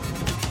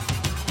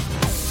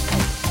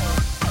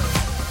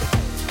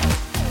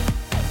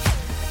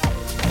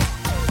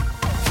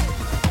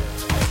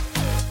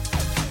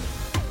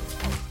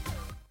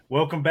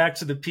Welcome back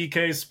to the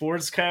PK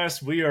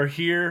Sportscast. We are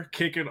here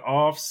kicking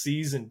off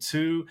season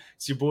 2.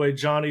 It's your boy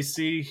Johnny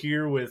C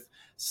here with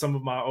some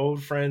of my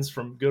old friends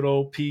from good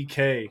old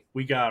PK.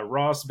 We got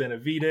Ross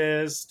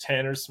Benavidez,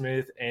 Tanner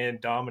Smith,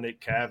 and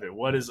Dominic Cavett.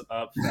 What is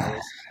up,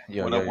 fellas?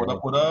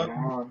 What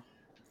up?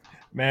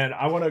 Man,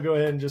 I want to go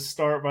ahead and just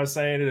start by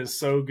saying it is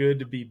so good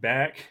to be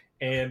back.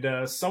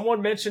 And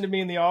someone mentioned to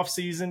me in the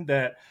offseason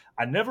that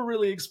I never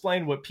really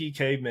explained what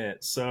PK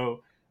meant.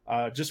 So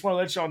just want to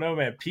let y'all know,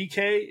 man,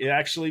 PK, it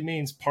actually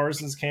means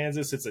Parsons,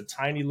 Kansas. It's a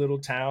tiny little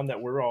town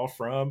that we're all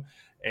from.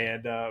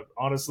 And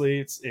honestly,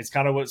 it's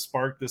kind of what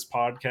sparked this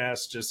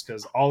podcast, just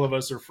because all of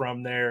us are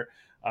from there.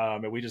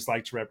 And we just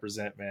like to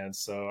represent, man.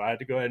 So I had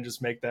to go ahead and just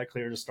make that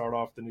clear to start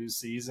off the new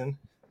season.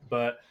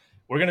 But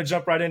we're going to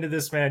jump right into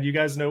this, man. You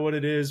guys know what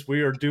it is.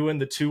 We are doing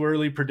the too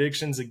early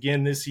predictions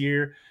again this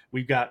year.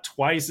 We've got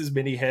twice as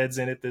many heads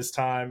in it this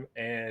time,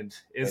 and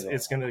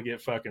it's going to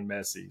get fucking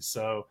messy.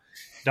 So,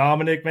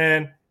 Dominic,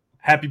 man,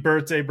 happy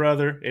birthday,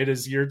 brother. It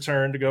is your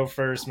turn to go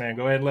first, man.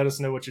 Go ahead and let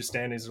us know what your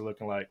standings are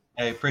looking like.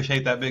 Hey,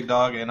 appreciate that, big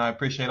dog, and I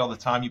appreciate all the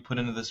time you put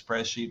into the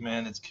spreadsheet,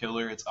 man. It's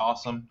killer. It's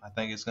awesome. I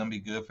think it's going to be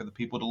good for the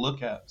people to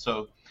look at.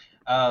 So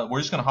we're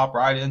just going to hop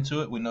right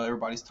into it. We know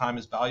everybody's time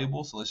is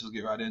valuable, so let's just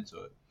get right into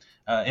it.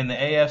 In the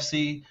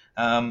AFC,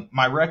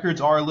 my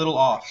records are a little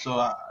off, so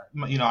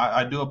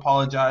I do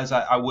apologize.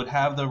 I would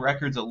have the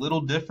records a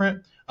little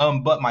different,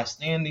 but my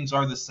standings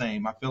are the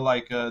same. I feel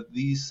like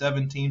these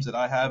 7 teams that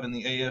I have in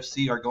the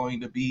AFC are going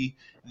to be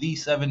the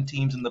 7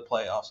 teams in the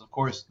playoffs. Of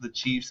course, the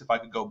Chiefs, if I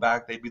could go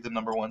back, they'd be the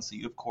number 1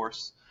 seed, of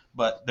course,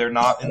 but they're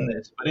not in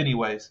this. But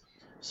anyways,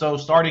 so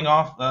starting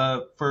off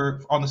on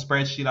the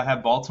spreadsheet, I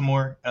have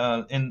Baltimore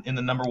in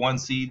the number 1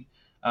 seed,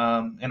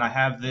 and I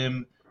have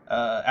them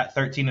at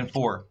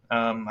 13-4.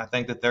 I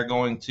think that that's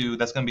going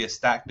to be a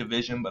stacked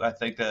division, but I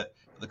think that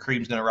the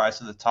cream's going to rise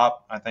to the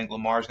top. I think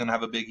Lamar's going to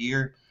have a big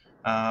year.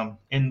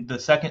 In the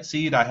 2nd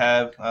seed, I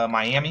have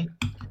Miami.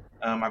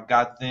 I've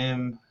got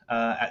them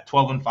at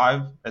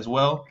 12-5 as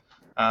well,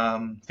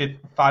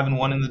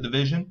 5-1 in the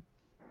division.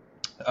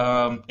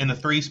 In the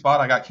 3 spot,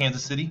 I got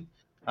Kansas City.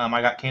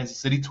 I got Kansas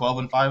City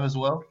 12-5 as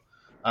well.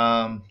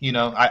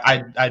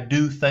 I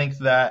do think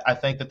that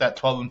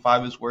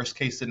 12-5 is worst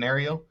case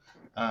scenario.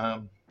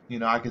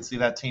 I could see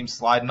that team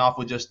sliding off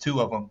with just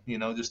 2 of them,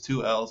 just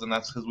 2 L's, and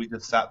that's because we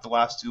just sat the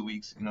last 2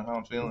 weeks. You know how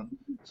I'm feeling.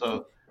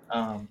 So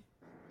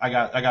I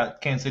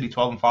got Kansas City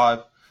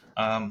 12-5.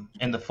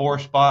 In the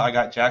 4th spot, I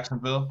got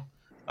Jacksonville.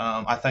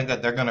 I think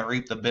that they're going to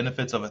reap the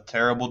benefits of a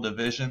terrible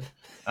division.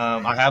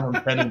 I have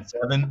them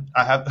 10-7.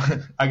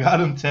 I got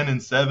them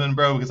 10-7,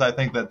 bro, because I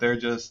think that their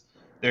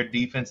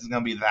defense is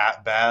going to be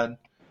that bad.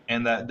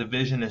 And that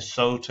division is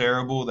so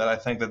terrible that I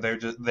think that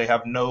they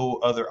have no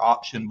other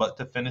option but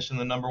to finish in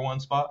the number 1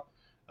 spot.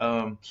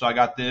 So I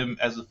got them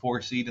as the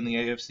 4th seed in the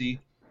AFC.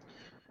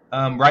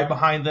 Right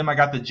behind them, I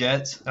got the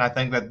Jets, and I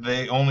think that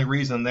the only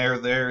reason they're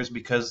there is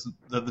because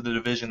of the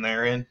division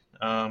they're in.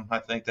 I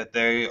think that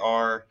they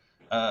are.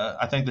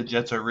 I think the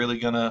Jets are really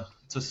gonna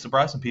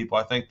surprise some people.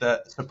 I think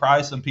that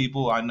surprise some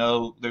people. I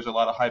know there's a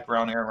lot of hype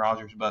around Aaron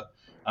Rodgers, but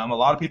a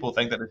lot of people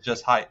think that it's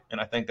just hype,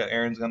 and I think that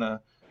Aaron's gonna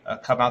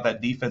come out.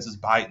 That defense is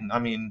biting. I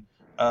mean,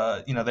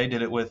 they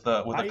did it with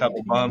a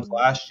couple bums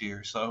last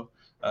year. So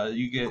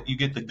you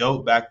get the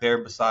GOAT back there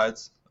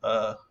besides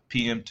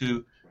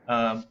PM2.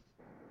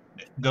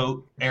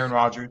 GOAT Aaron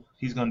Rodgers.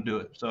 He's going to do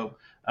it. So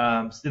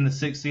in the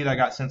 6th seed, I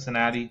got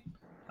Cincinnati.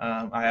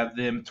 I have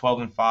them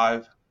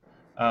 12-5.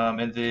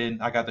 And then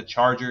I got the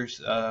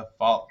Chargers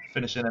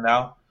finishing it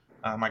out.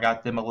 I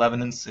got them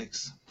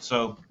 11-6.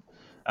 So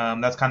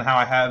that's kind of how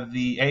I have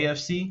the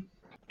AFC.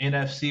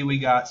 NFC, we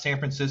got San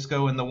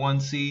Francisco in the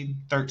 1 seed,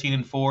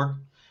 13-4.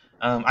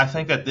 I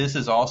think that this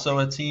is also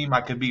a team.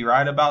 I could be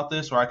right about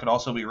this, or I could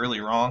also be really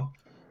wrong.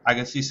 I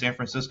can see San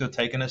Francisco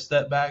taking a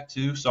step back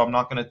too, so I'm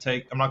not going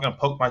to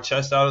poke my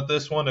chest out at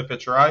this one if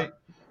it's right.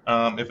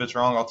 If it's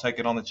wrong, I'll take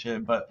it on the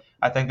chin. But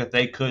I think that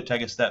they could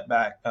take a step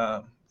back.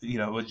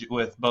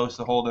 With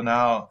Bosa holding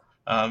out,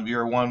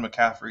 you're 1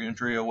 McCaffrey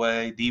injury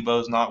away.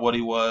 Debo's not what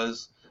he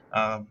was.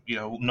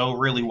 No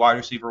really wide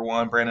receiver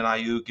 1. Brandon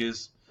Ayuk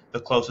is the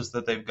closest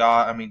that they've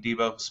got. I mean,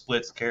 Debo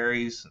splits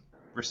carries,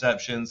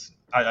 receptions.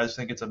 I just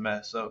think it's a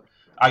mess. So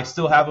I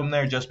still have them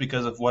there just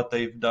because of what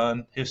they've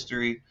done,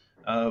 history,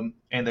 and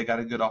they got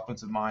a good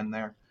offensive mind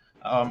there.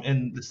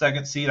 In the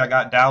 2nd seed, I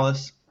got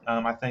Dallas.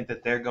 I think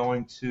that they're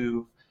going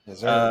to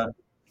I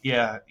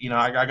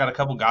got a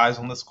couple guys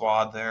on the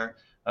squad there.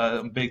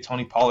 I'm a big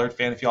Tony Pollard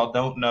fan. If y'all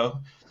don't know,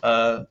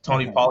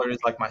 Tony Pollard is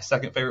like my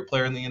 2nd favorite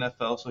player in the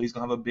NFL, so he's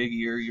going to have a big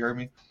year. You heard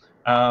me?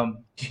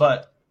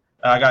 But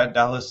I got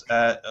Dallas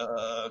at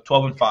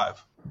 12-5.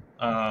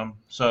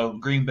 So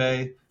Green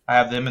Bay, I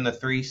have them in the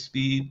 3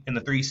 seed.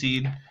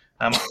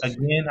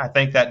 Again, I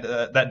think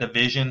that that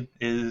division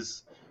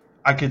is.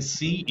 I could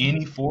see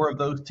any 4 of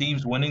those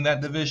teams winning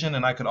that division,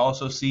 and I could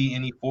also see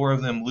any 4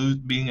 of them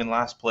being in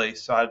last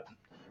place. So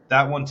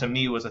that one to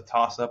me was a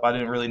toss-up. I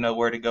didn't really know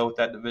where to go with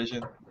that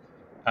division.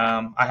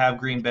 I have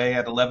Green Bay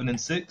at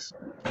 11-6,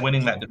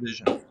 winning that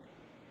division.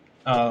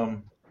 I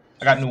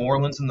got New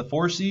Orleans in the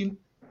 4 seed.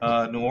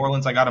 New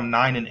Orleans, I got them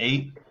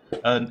 9-8.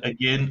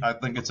 Again, I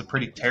think it's a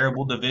pretty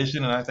terrible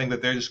division, and I think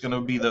that they're just going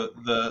to be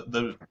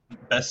the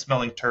best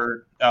smelling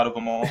turd out of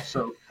them all.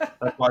 So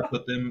that's why I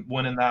put them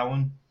winning that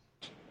one.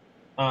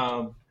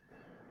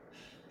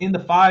 In the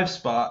 5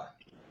 spot,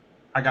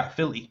 I got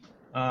Philly.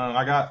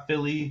 I got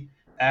Philly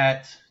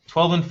at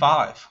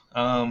 12-5.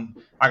 I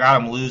got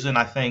them losing.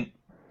 I think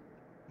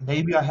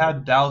maybe I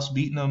had Dallas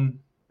beating them.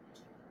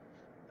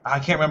 I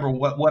can't remember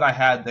what I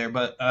had there,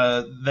 but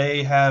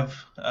they have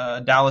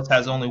Dallas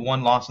has only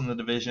 1 loss in the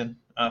division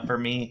for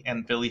me,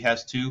 and Philly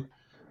has 2.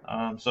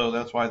 So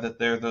that's why that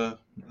they're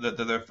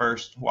their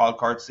first wild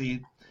card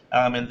seed.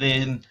 And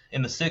then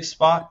in the 6th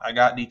spot, I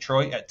got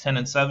Detroit at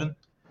 10-7,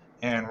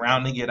 and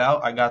rounding it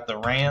out, I got the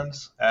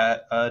Rams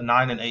at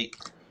 9-8.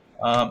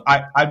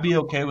 I'd be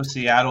okay with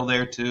Seattle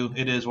there too.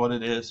 It is what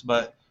it is,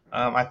 but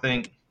I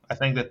think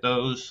that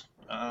those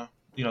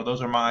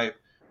those are my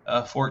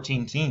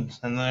 14 teams,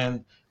 and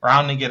then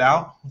rounding it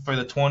out for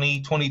the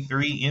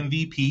 2023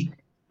 MVP.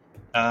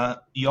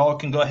 Y'all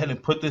can go ahead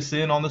and put this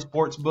in on the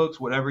sports books,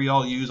 whatever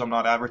y'all use. I'm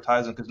not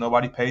advertising because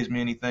nobody pays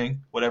me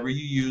anything. Whatever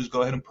you use,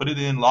 go ahead and put it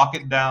in, lock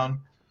it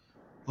down.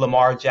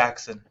 Lamar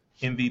Jackson,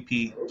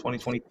 MVP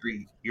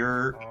 2023.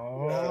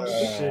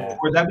 Shit.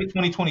 Or that'd be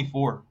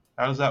 2024.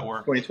 How does that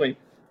work? 2020.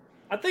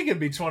 I think it'd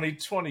be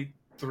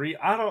 2023.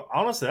 I don't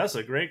honestly. That's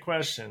a great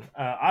question.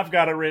 I've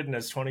got it written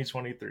as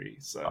 2023.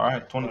 So all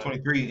right,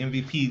 2023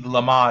 MVP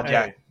Lamar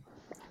Jackson.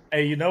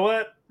 Hey, you know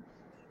what?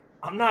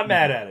 I'm not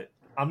mad at it.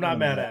 I'm not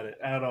mad at it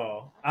at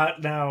all.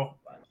 Now,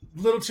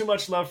 a little too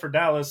much love for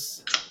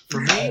Dallas for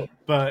me,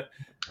 but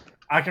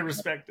I can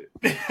respect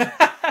it.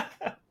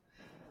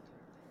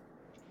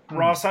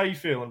 Ross, how you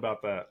feeling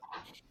about that?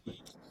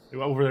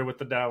 You over there with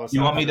the Dallas?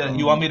 You want me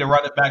to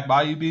run it back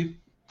by you, B?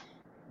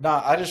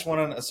 No, I just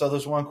want to. So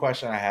there's one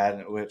question I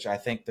had, which I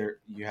think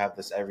you have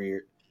this every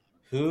year.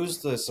 Who's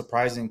the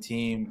surprising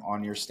team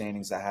on your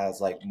standings that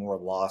has like more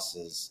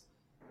losses?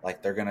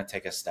 Like they're gonna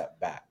take a step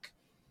back.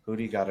 Who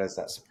do you got as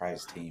that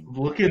surprise team?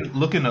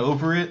 Looking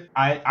over it,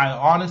 I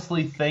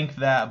honestly think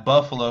that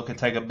Buffalo could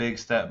take a big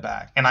step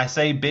back, and I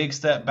say big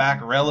step back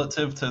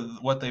relative to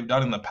what they've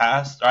done in the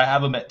past. I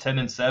have them at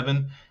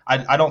 10-7.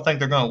 I don't think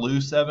they're going to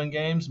lose 7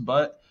 games,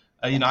 but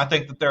I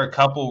think that there are a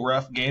couple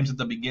rough games at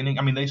the beginning.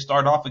 I mean, they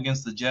start off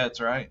against the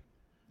Jets, right?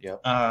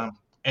 Yep.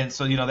 And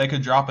so they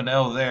could drop an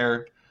L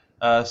there.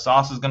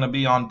 Sauce is going to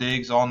be on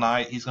Diggs all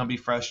night. He's going to be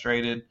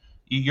frustrated.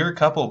 You're a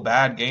couple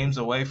bad games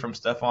away from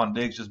Stephon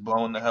Diggs just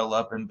blowing the hell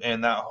up,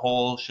 and that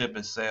whole ship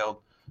has sailed.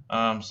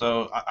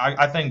 So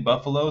I think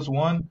Buffalo's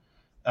one.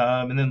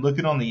 And then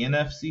looking on the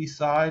NFC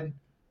side,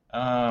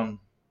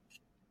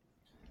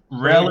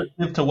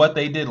 relative to what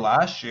they did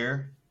last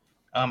year,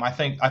 I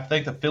think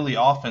the Philly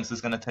offense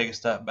is going to take a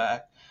step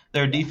back.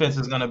 Their defense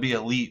is going to be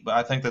elite, but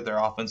I think that their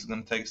offense is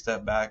going to take a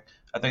step back.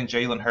 I think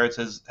Jalen Hurts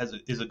is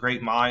a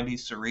great mind.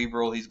 He's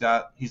cerebral. He's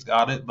got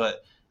it,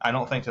 but I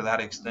don't think to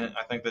that extent.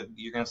 I think that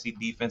you're going to see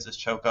defenses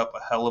choke up a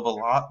hell of a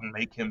lot and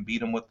make him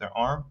beat them with their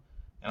arm,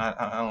 and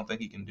I don't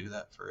think he can do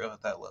that for real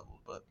at that level.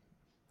 But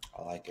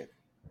I like it.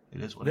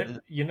 It is what it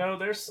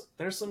is.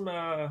 There's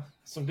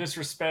some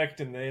disrespect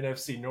in the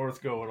NFC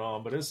North going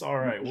on, but it's all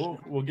right.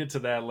 We'll get to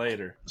that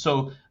later.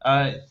 So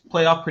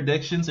playoff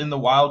predictions in the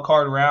wild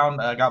card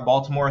round. I got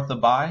Baltimore at the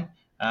bye.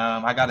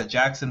 I got a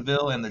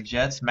Jacksonville and the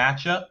Jets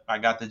matchup. I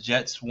got the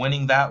Jets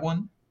winning that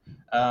one.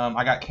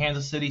 I got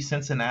Kansas City,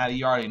 Cincinnati.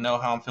 You already know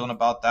how I'm feeling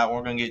about that one.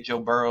 We're going to get Joe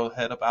Burrow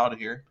head up out of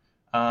here.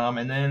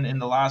 And then in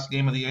the last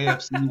game of the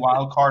AFC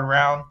wild card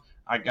round,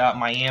 I got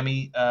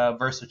Miami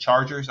versus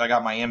Chargers. I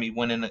got Miami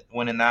winning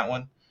that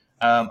one.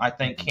 I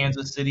think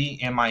Kansas City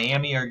and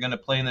Miami are going to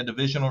play in the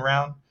divisional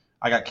round.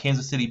 I got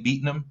Kansas City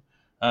beating them.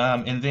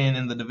 And then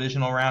in the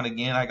divisional round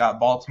again, I got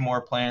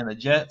Baltimore playing the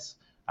Jets.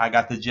 I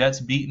got the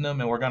Jets beating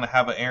them, and we're going to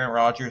have an Aaron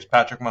Rodgers,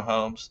 Patrick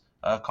Mahomes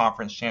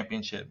conference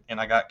championship. And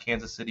I got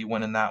Kansas City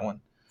winning that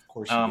one. Of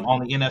course. On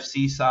the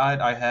NFC side,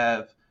 I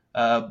have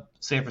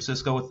San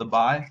Francisco with the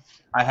bye.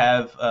 I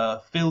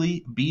have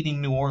Philly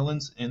beating New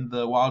Orleans in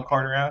the wild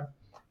card round.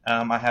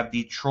 I have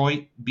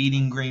Detroit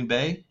beating Green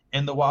Bay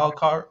in the wild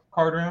card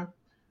round.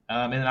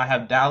 And then I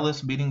have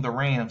Dallas beating the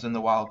Rams in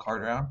the wild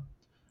card round.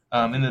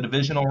 In the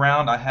divisional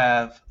round, I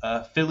have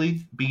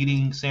Philly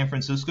beating San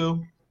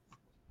Francisco.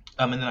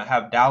 And then I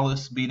have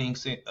Dallas beating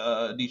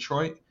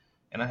Detroit.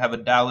 And I have a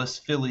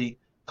Dallas-Philly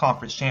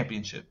conference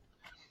championship.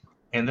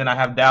 And then I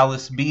have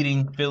Dallas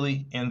beating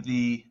Philly in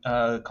the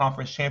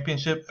conference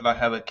championship. And I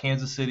have a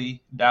Kansas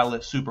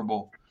City-Dallas Super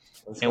Bowl.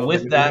 And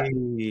with that,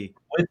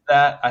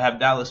 I have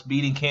Dallas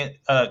beating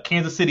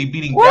Kansas City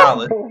beating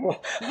Dallas.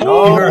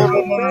 No.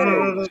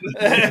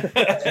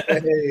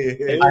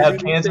 I have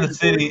Kansas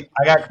City.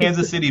 I got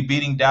Kansas City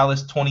beating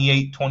Dallas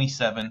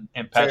 28-27,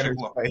 and Patrick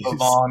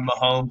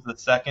Mahomes the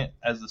second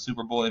as the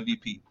Super Bowl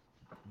MVP.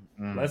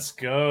 Let's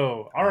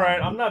go. All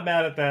right, I'm not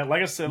mad at that.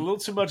 Like I said, a little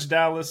too much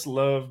Dallas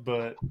love,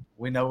 but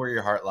we know where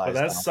your heart lies.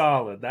 But that's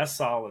solid. That's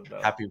solid,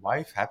 though. Happy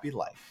wife, happy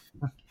life.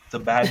 It's a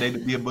bad day to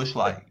be a Busch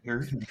Light.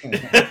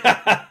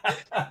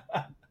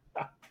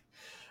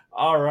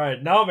 All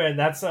right. No, man,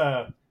 that's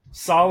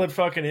Solid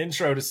fucking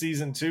intro to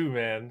season 2,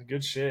 man.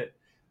 Good shit.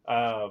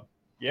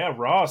 Yeah,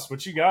 Ross,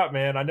 what you got,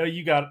 man? I know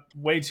you got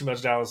way too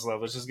much Dallas love.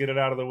 Let's just get it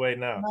out of the way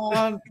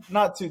now.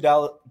 Not too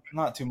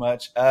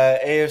much.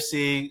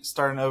 AFC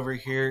starting over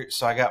here.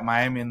 So I got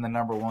Miami in the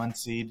number 1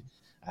 seed.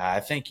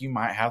 I think you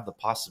might have the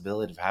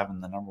possibility of having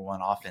the number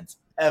 1 offense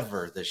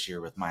ever this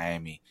year with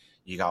Miami.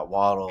 You got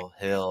Waddle,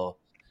 Hill,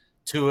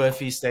 Tua if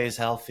he stays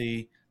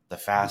healthy, the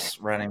fast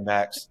running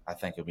backs. I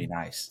think it'd be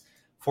nice.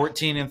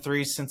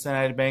 14-3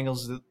 Cincinnati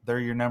Bengals. They're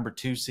your number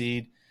 2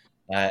 seed.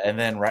 And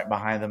then right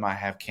behind them, I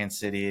have Kansas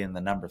City in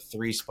the number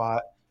 3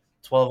 spot,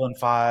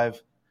 12-5.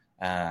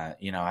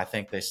 I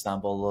think they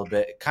stumble a little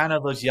bit. Kind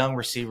of those young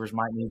receivers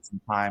might need some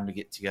time to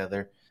get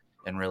together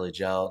and really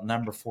gel.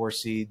 Number 4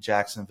 seed,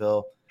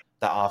 Jacksonville.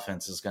 The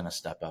offense is going to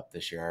step up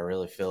this year. I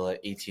really feel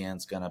it.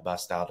 ETN's going to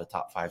bust out a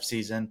top 5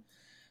 season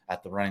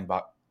at the running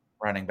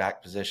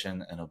back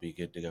position, and it'll be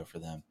good to go for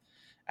them.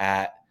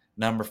 At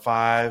number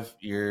 5,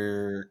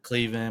 your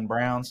Cleveland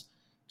Browns.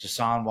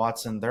 Deshaun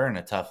Watson, they're in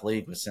a tough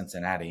league with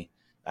Cincinnati.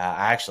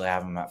 I actually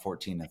have them at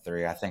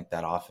 14-3. I think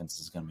that offense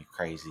is going to be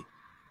crazy.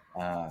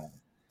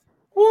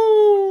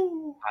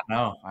 Woo!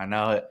 I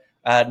know it.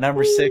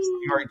 Number 6,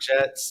 New York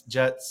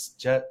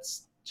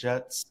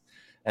Jets.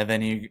 And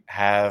then you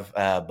have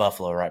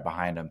Buffalo right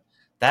behind them.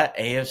 That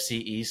AFC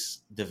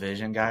East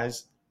division,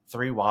 guys,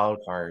 3 wild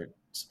cards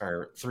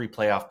or 3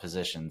 playoff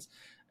positions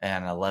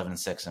and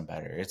 11-6 and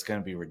better. It's going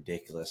to be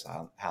ridiculous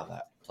how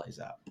that plays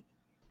out.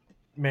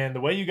 Man,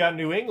 the way you got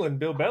New England,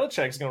 Bill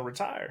Belichick's going to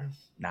retire.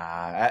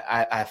 Nah,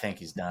 I think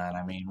he's done.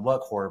 I mean,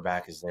 what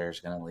quarterback is there is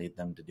going to lead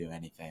them to do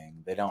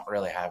anything? They don't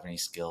really have any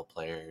skill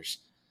players.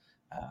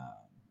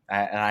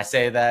 And I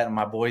say that, and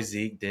my boy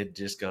Zeke did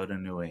just go to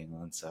New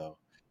England, so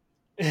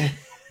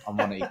I'm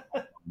going to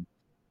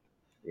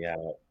 – yeah.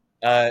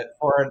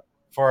 For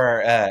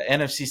our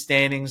NFC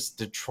standings,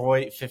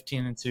 Detroit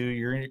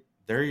 15-2,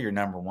 they're your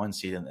number 1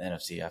 seed in the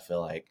NFC. I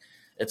feel like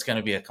it's going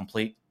to be a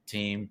complete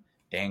team.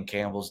 Dan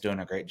Campbell's doing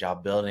a great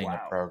job building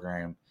a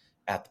program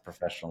at the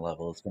professional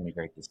level. It's going to be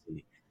great to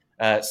see.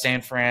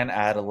 San Fran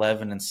at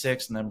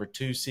 11-6, number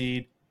 2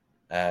 seed.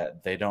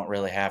 They don't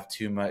really have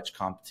too much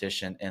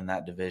competition in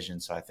that division,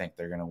 so I think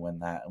they're going to win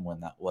that and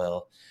win that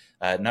well.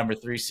 Number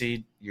 3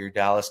 seed, your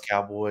Dallas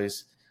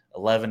Cowboys,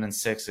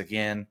 11-6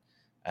 again.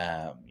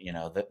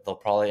 They'll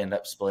probably end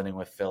up splitting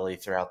with Philly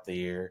throughout the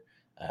year.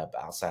 But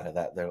outside of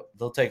that,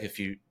 they'll take a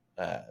few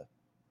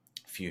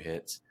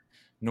hits.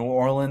 New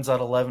Orleans at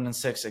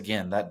 11-6.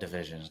 Again, that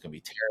division is going to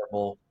be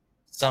terrible.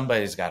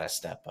 Somebody's got to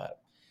step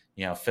up.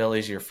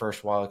 Philly's your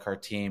first wild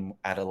card team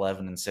at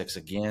 11-6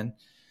 again.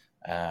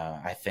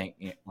 I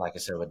think, like I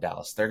said with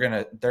Dallas, they're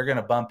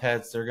gonna bump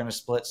heads. They're gonna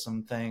split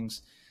some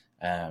things,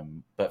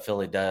 but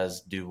Philly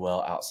does do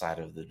well outside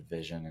of the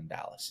division in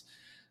Dallas.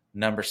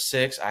 Number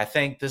 6, I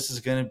think this is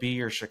going to be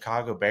your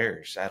Chicago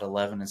Bears at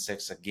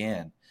 11-6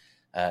 again.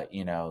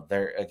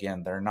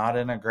 They're not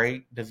in a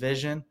great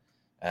division.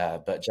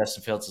 But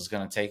Justin Fields is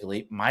going to take a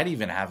leap, might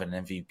even have an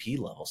MVP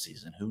level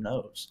season. Who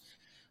knows?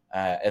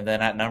 And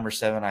then at number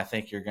 7, I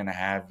think you're going to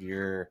have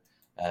your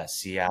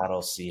Seattle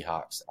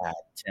Seahawks at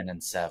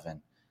 10-7.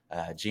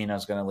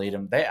 Gino's going to lead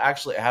them. They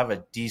actually have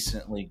a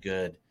decently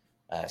good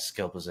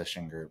skill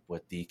position group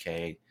with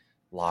DK,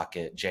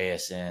 Lockett,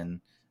 JSN,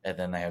 and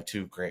then they have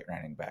 2 great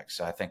running backs.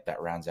 So I think that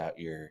rounds out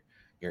your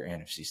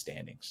NFC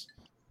standings.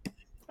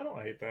 I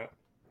don't hate that.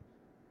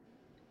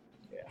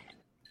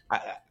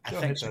 I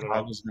think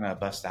Chicago's going to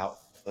bust out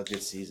a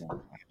good season.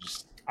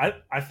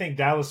 I think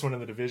Dallas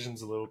winning the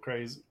division's a little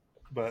crazy,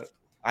 but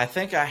I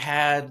think I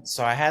had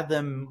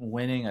them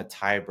winning a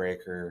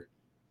tiebreaker,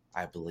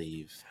 I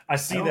believe. I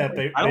see that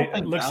it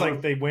looks Dallas,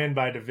 like they win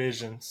by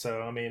division.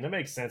 So I mean, that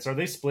makes sense. Are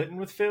they splitting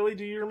with Philly?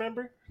 Do you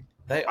remember?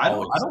 I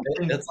don't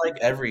think it's like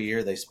every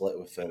year they split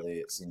with Philly.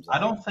 It seems like. I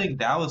don't think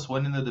Dallas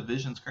winning the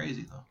division's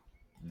crazy though.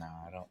 No,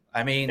 I don't.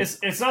 I mean,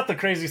 it's not the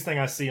craziest thing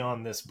I see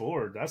on this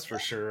board. That's for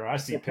sure. I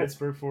see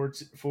Pittsburgh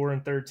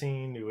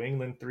 4-13, New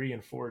England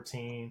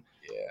 3-14.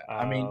 Yeah,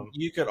 I mean,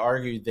 you could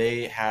argue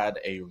they had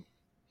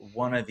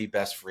one of the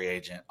best free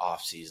agent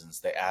off seasons.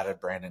 They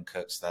added Brandon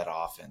Cooks to that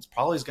offense.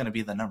 Probably is going to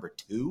be the number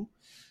 2.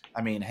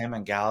 I mean, him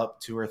and Gallup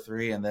 2 or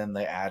 3, and then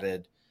they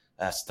added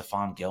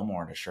Stephon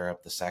Gilmore to shore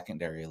up the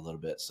secondary a little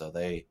bit. So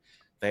they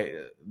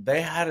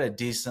had a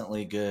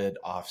decently good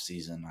off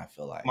season. I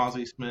feel like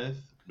Mozzie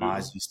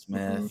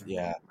Smith,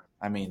 yeah.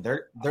 I mean,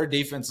 their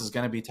defense is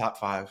going to be top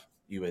 5.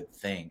 You would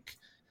think.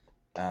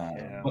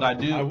 But I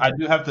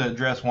do have to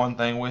address one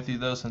thing with you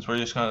though, since we're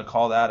just going to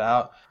call that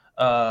out,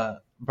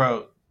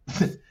 bro.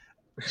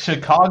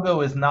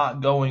 Chicago is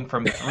not going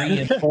from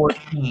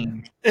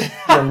 3-14 to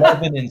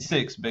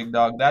 11-6, big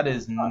dog. That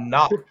is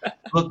not.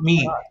 Look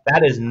me,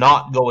 that is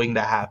not going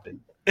to happen,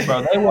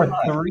 bro. They were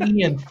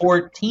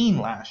 3-14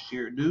 last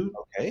year, dude.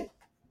 Okay.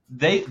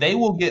 They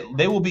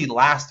will be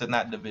last in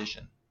that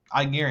division.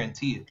 I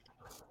guarantee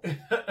it.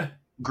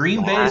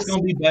 Green Bay is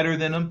going to be better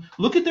than them.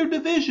 Look at their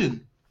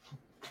division.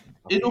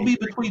 It'll be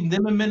between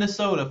them and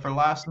Minnesota for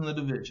last in the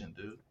division,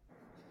 dude.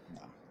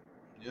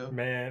 Yeah.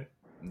 Man,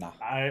 Nah.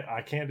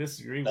 I can't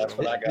disagree That's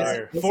with what him.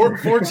 I got.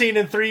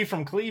 14-3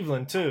 from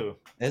Cleveland too.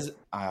 Is it?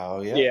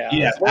 Oh yeah.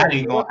 Yeah, that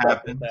ain't gonna What's up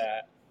happen. with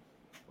that?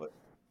 What?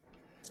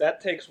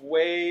 That takes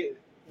way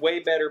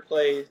better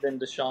plays than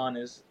Deshaun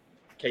is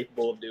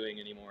capable of doing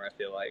anymore, I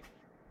feel like.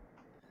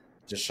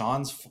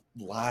 Deshaun's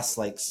last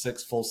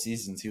 6 full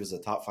seasons, he was a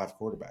top 5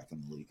 quarterback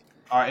in the league.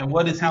 All right, and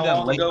what is he How done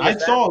long late? ago I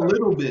was saw that, a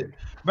little bit,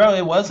 bro.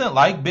 It wasn't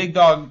like Big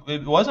Dog.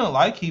 It wasn't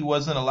like he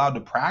wasn't allowed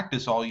to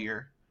practice all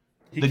year.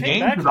 He The came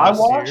games back that I last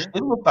watched, year.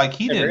 it looked like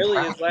he And didn't really,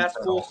 practice his last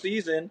at full all.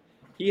 season,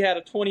 he had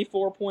a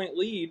 24-point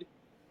lead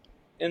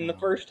in the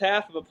first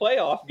half of a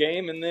playoff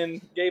game, and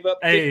then gave up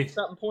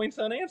 50-something points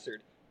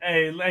unanswered.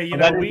 Hey, you But know,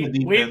 that is the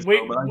defense,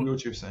 though, but I get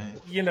what you're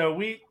saying. you know,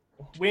 we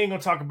ain't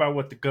gonna talk about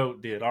what the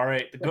GOAT did. All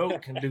right, the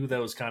GOAT can do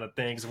those kind of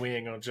things. We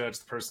ain't gonna judge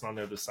the person on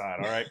the other side.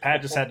 All right,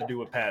 Pat just had to do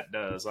what Pat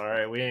does. All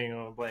right, we ain't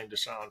gonna blame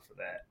Deshaun for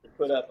that.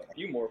 Put up a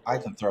few more I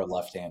points. can throw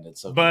left-handed.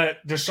 So, But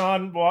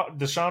Deshaun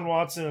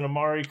Watson and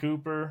Amari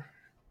Cooper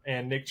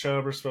and Nick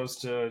Chubb are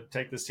supposed to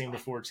take this team to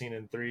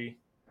 14-3.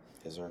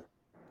 is there?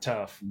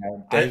 Tough.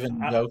 David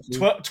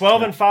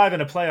 12-5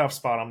 in a playoff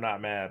spot. I'm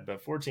not mad,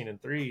 but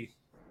 14-3,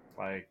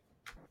 like,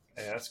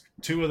 hey, that's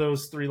 2 of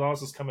those 3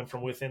 losses coming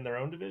from within their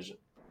own division.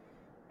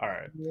 All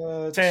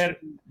right, Ted.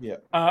 Yeah.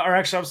 Or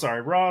actually, I'm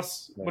sorry,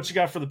 Ross. What you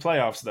got for the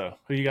playoffs, though?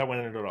 Who you got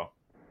winning it all?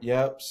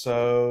 Yep.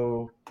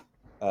 So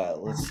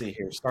let's see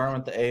here. Starting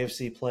with the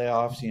AFC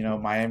playoffs,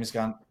 Miami's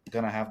gonna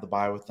have the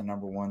bye with the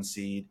number 1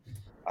 seed.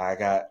 I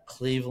got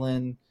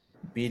Cleveland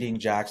beating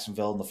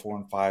Jacksonville in the 4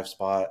 and 5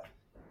 spot.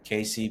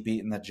 KC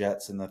beating the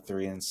Jets in the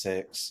 3 and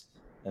 6,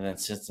 and then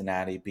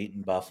Cincinnati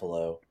beating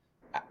Buffalo.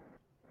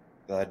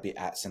 That'd be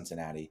at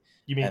Cincinnati.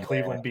 You mean And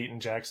Cleveland beating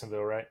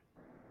Jacksonville, right?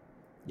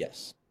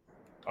 Yes.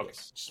 Okay,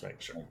 Yes. just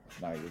make sure.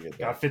 No, you're good.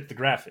 Gotta fit the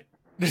graphic.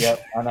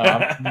 Yep, I know.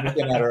 I'm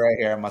looking at it right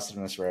here. I must have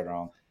misread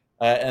wrong.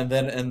 And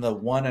then in the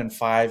 1 and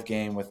 5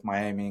 game with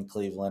Miami and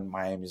Cleveland,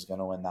 Miami's going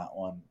to win that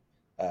one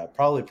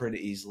probably pretty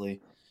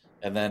easily.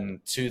 And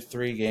then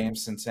 2-3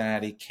 games,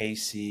 Cincinnati,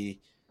 KC.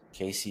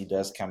 KC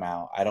does come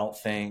out. I don't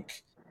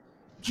think.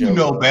 You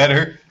know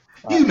better.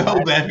 You know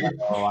better.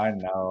 I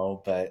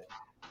know, but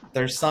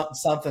there's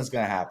something's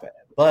going to happen.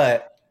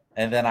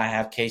 And then I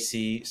have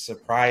KC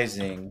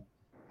surprising.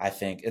 I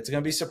think it's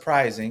going to be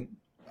surprising.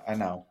 I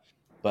know.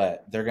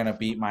 But they're going to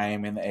beat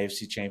Miami in the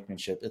AFC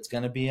Championship. It's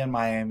going to be in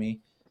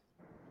Miami.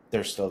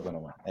 They're still going to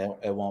win.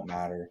 It won't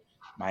matter.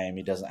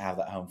 Miami doesn't have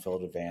that home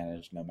field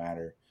advantage no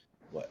matter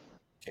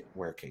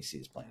where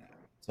KC is playing at.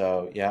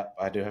 So, yeah,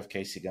 I do have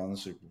KC going to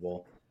the Super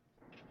Bowl.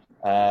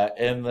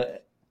 In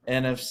the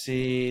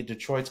NFC,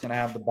 Detroit's going to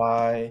have the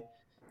bye.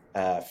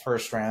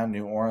 First round,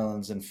 New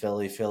Orleans and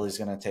Philly. Philly's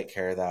going to take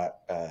care of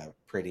that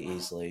pretty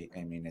easily.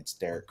 I mean, it's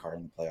Derek Carr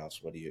in the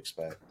playoffs. What do you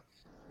expect?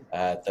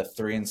 The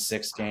 3 and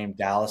 6 game,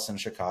 Dallas and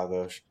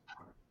Chicago.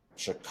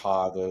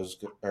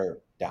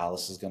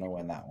 Dallas is going to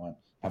win that one.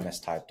 I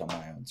mistyped on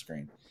my own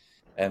screen.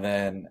 And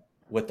then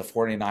with the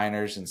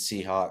 49ers and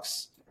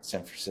Seahawks,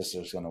 San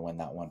Francisco is going to win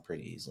that one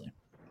pretty easily.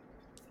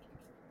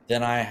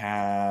 Then I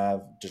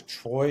have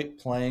Detroit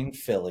playing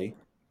Philly.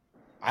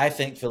 I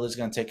think Philly's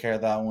going to take care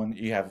of that one.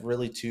 You have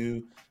really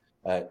two,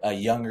 a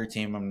younger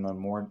team and a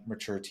more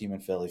mature team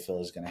in Philly.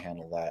 Philly's going to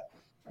handle that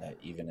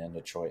even in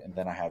Detroit. And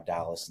then I have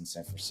Dallas and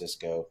San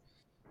Francisco.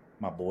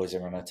 My boys are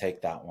going to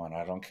take that one.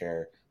 I don't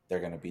care.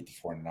 They're going to beat the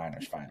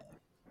 49ers finally.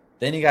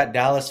 Then you got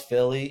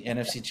Dallas-Philly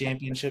NFC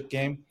Championship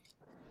game.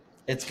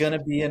 It's going to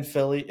be in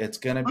Philly. It's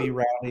going to be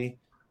rowdy.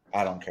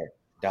 I don't care.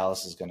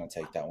 Dallas is going to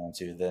take that one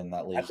too. Then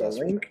that leaves us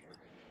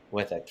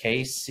with a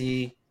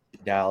KC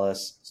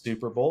Dallas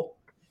Super Bowl.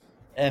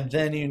 And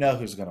then you know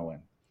who's going to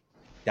win.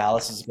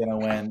 Dallas is going to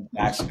win.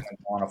 Actually going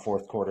to go on a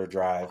fourth quarter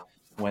drive,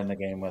 win the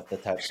game with the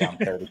touchdown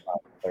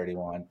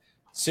 35-31.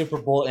 Super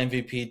Bowl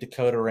MVP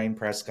Dakota Rain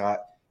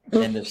Prescott.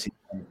 End of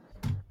season.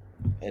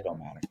 It don't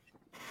matter.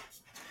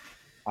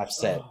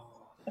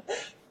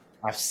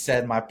 I've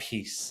said my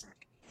piece.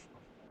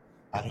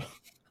 I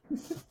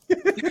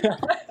don't.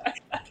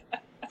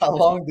 How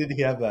long did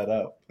he have that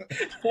up?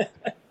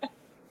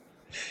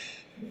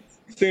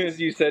 As soon as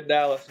you said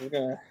Dallas was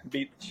going to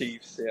beat the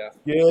Chiefs, yeah.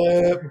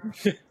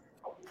 Yep.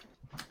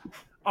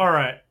 All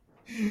right.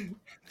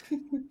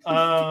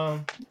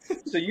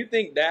 So you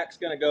think Dak's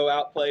going to go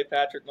outplay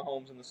Patrick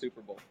Mahomes in the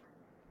Super Bowl?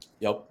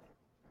 Yep.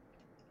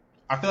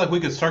 I feel like we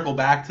could circle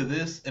back to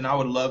this, and I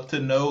would love to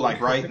know, like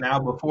right now,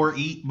 before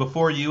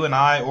you and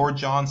I or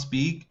John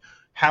speak,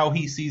 how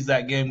he sees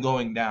that game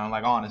going down.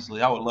 Like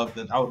honestly, I would love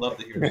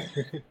to hear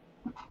that.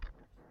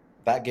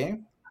 That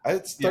game?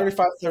 It's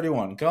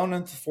 35-31. Going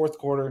into the fourth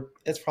quarter,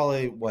 it's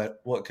probably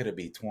what could it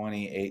be?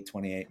 28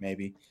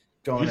 maybe.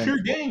 It's your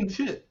game,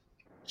 shit.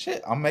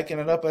 Shit, I'm making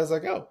it up as I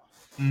go.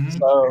 Mm-hmm.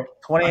 So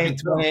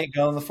 28-28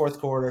 going in the fourth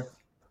quarter.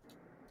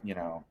 You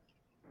know,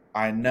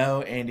 I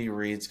know Andy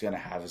Reid's going to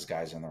have his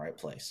guys in the right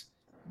place,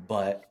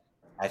 but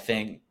I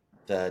think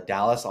the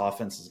Dallas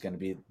offense is going to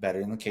be better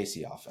than the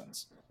KC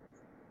offense.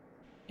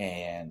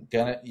 And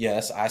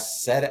yes, I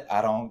said it.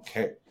 I don't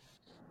care.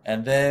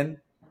 And then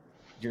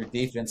your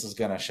defense is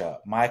going to show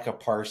up. Micah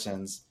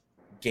Parsons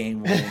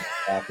game-winning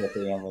back at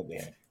the end of the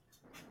game.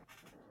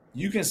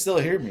 You can still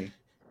hear me.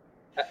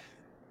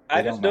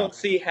 I just don't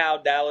see how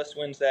Dallas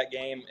wins that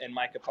game and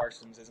Micah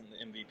Parsons isn't the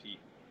MVP.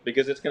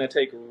 Because it's going to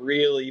take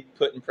really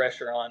putting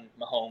pressure on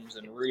Mahomes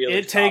and really.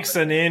 It takes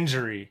an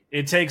injury.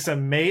 It takes a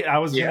mate. I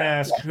was going to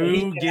ask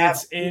who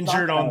gets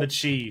injured on the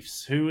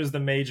Chiefs. Who is the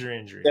major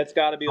injury? That's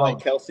got to be like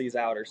Kelsey's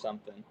out or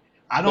something.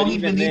 I don't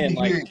even need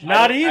to hear.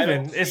 Not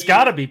even. It's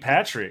got to be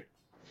Patrick.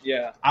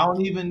 Yeah. I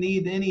don't even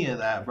need any of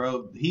that,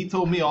 bro. He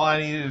told me all I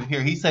needed to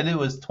hear. He said it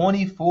was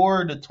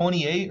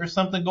 24-28 or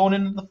something going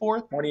into the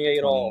fourth.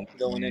 28 all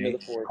going into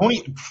the fourth.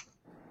 20.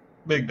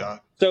 Big dog.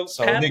 So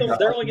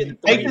they're only getting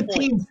 30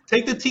 points.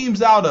 Take the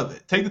teams out of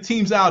it. Take the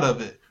teams out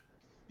of it.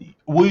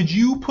 Would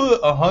you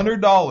put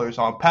 $100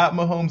 on Pat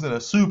Mahomes in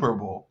a Super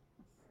Bowl,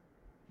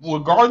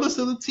 regardless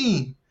of the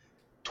team,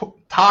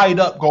 tied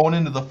up going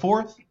into the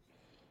fourth?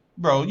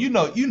 Bro, you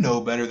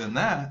know better than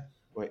that.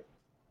 Wait.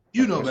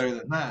 You know better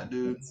than that,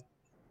 dude.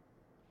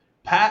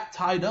 Pat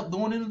tied up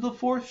going into the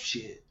fourth?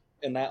 Shit.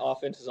 And that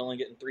offense is only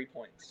getting 3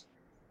 points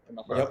in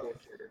the whole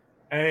fourth quarter.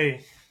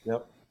 Hey.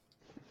 Yep.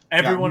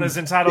 Everyone is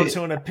entitled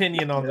to an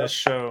opinion on this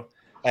show,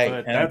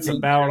 but that's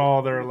about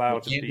all they're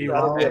allowed to be.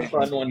 That'll be a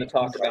fun one to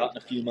talk about in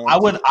a few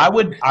months.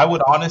 I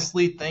would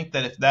honestly think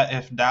that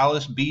if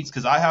Dallas beats,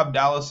 because I have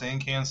Dallas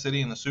and Kansas City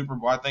in the Super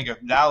Bowl, I think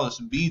if Dallas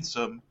beats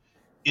them,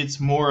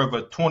 it's more of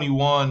a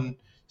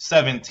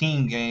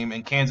 21-17 game,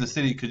 and Kansas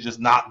City could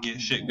just not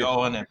get shit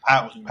going. And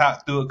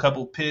Pat threw a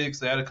couple picks,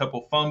 they had a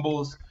couple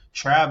fumbles.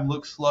 Trav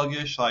looked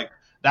sluggish. Like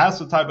that's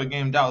the type of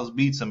game Dallas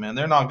beats them, man.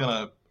 They're not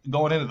gonna.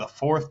 Going into the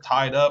fourth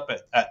tied up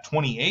at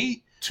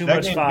 28. Too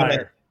much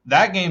fire.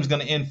 That game's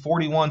going to end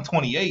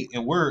 41-28,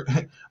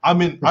 and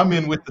I'm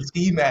in with the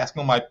ski mask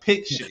on my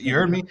pick shit. You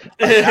heard me?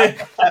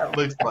 Like that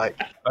looks like.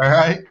 All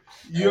right,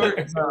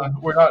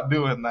 we're not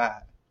doing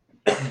that.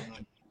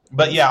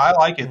 But yeah, I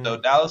like it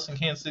though. Dallas and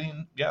Kansas City.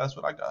 Yeah, that's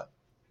what I got.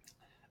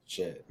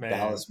 Shit, man.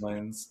 Dallas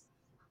wins.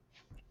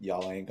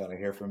 Y'all ain't gonna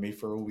hear from me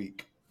for a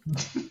week.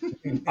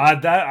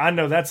 I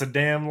know that's a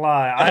damn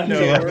lie. I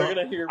know.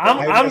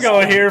 I'm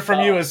going to hear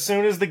from you as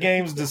soon as the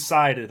game's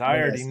decided. I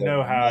already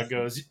know how it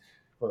goes.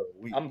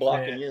 I'm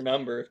blocking your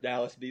number if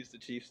Dallas beats the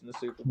Chiefs in the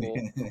Super Bowl.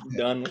 I'm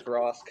done with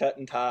Ross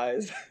cutting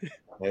ties.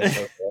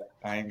 I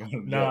ain't gonna.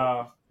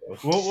 Nah,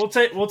 we'll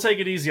take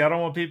it easy. I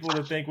don't want people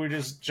to think we're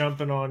just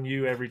jumping on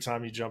you every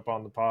time you jump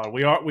on the pod.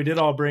 We did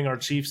all bring our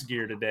Chiefs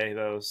gear today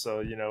though,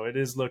 so it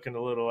is looking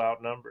a little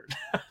outnumbered.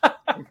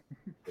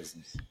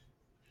 Business.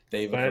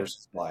 David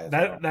versus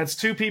Goliath. That's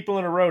two people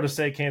in a row to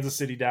say Kansas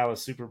City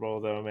Dallas Super Bowl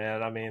though,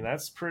 man. I mean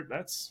that's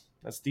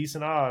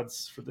decent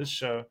odds for this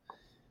show.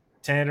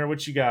 Tanner,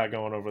 what you got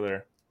going over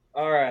there?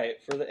 All right,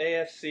 for the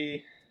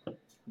AFC,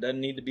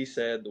 doesn't need to be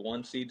said. The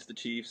 1 seed's the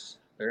Chiefs.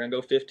 They're gonna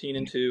go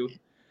 15-2.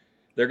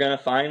 They're gonna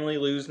finally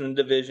lose in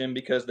the division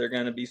because they're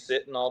gonna be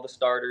sitting all the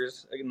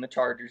starters in the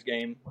Chargers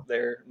game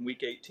there in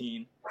Week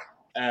 18.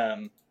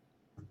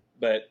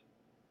 But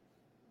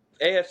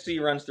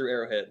AFC runs through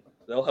Arrowhead.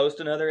 They'll host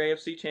another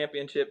AFC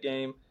championship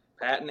game.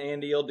 Pat and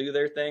Andy will do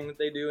their thing that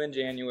they do in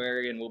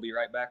January, and we'll be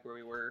right back where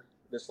we were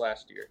this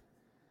last year.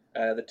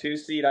 The 2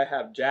 seed, I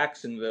have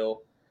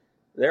Jacksonville.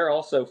 They're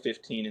also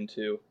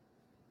 15-2.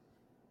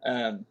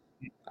 I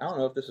don't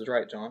know if this is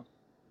right, John.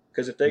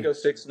 Because if they go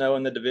 6-0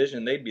 in the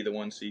division, they'd be the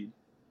 1 seed,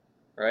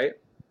 right?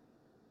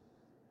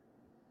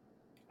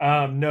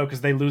 No,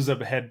 because they lose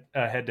up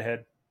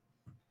head-to-head.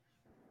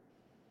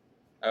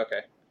 Okay.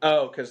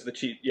 Oh, because the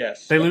Chiefs,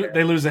 yes. They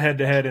lose a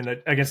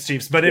head-to-head against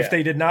Chiefs. But if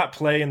they did not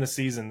play in the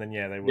season, then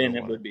yeah, they would. Then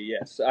it would be,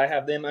 yes. I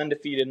have them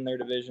undefeated in their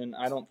division.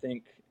 I don't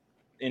think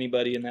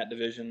anybody in that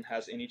division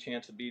has any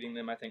chance of beating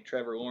them. I think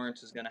Trevor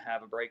Lawrence is going to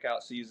have a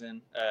breakout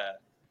season.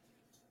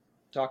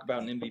 Talk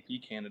about an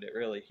MVP candidate,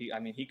 really.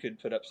 He could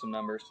put up some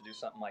numbers to do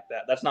something like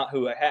that. That's not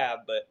who I have,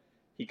 but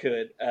he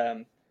could.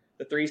 The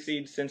 3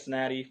 seed,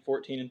 Cincinnati,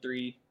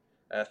 14-3,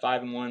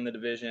 5-1 in the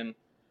division.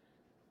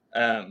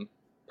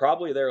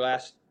 Probably their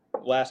last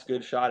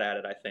good shot at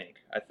it, I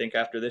think. I think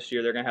after this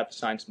year, they're going to have to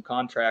sign some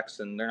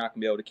contracts, and they're not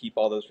going to be able to keep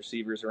all those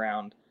receivers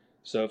around.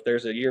 So if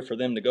there's a year for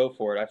them to go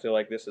for it, I feel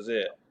like this is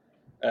it.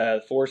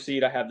 4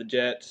 seed, I have the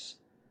Jets.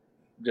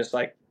 Just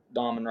like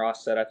Dom and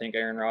Ross said, I think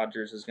Aaron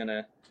Rodgers is going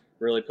to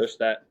really push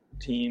that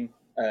team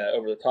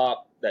over the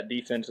top. That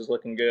defense is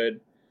looking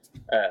good.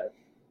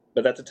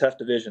 But that's a tough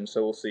division,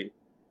 so we'll see.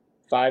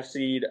 5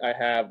 seed, I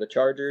have the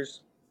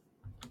Chargers.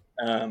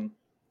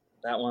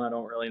 That one I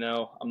don't really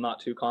know. I'm not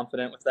too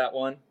confident with that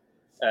one.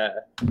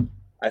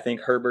 I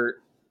think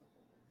Herbert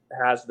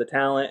has the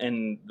talent,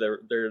 and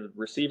their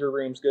receiver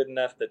room's good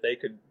enough that they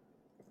could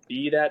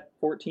be that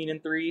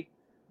 14-3,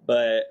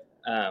 but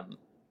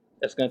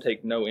it's going to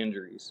take no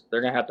injuries.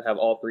 They're going to have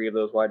all 3 of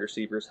those wide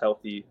receivers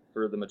healthy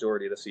for the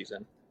majority of the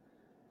season.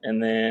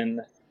 And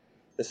then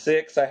the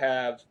 6, I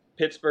have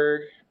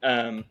Pittsburgh.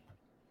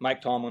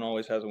 Mike Tomlin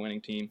always has a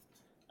winning team.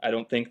 I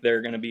don't think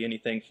they're going to be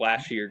anything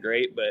flashy or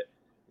great, but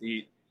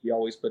he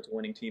always puts a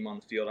winning team on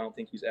the field. I don't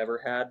think he's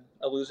ever had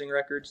a losing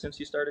record since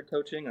he started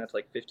coaching. That's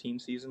like 15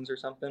 seasons or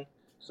something.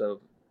 So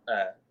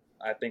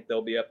I think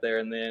they'll be up there.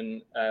 And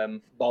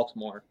then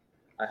Baltimore.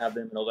 I have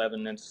them at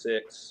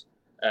 11-6.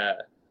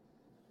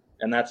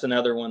 And that's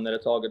another one that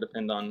it's all going to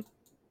depend on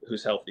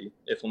who's healthy.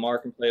 If Lamar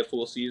can play a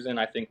full season,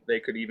 I think they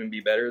could even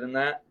be better than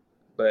that.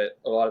 But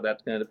a lot of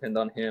that's going to depend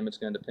on him. It's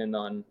going to depend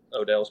on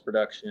Odell's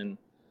production.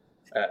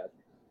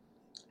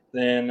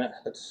 Then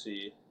let's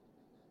see.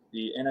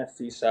 The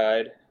NFC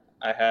side,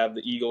 I have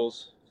the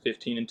Eagles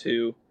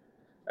 15-2,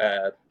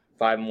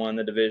 5-1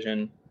 the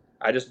division.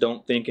 I just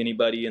don't think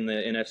anybody in the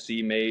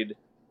NFC made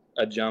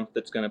a jump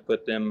that's going to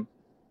put them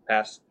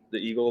past the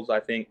Eagles. I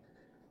think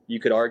you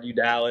could argue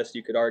Dallas,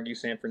 you could argue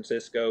San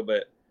Francisco,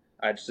 but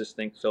I just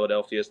think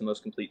Philadelphia is the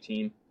most complete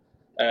team.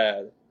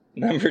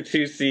 Number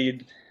 2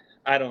 seed,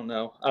 I don't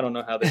know. I don't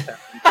know how this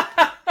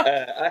happened.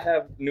 I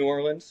have New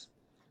Orleans.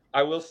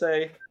 I will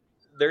say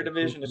their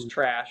division is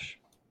trash.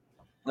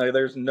 Like,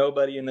 there's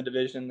nobody in the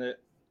division that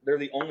 – they're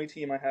the only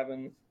team I have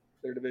in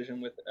their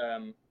division with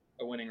a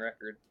winning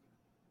record.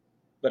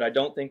 But I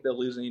don't think they'll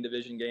lose any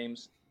division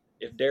games.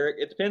 It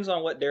depends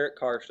on what Derek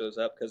Carr shows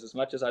up, because as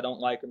much as I don't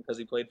like him because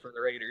he played for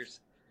the Raiders,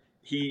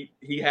 he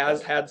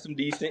has had some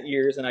decent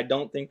years, and I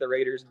don't think the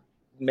Raiders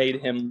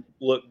made him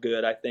look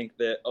good. I think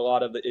that a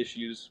lot of the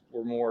issues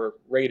were more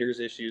Raiders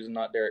issues and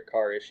not Derek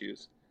Carr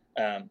issues.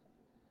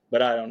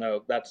 But I don't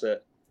know.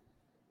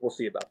 We'll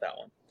see about that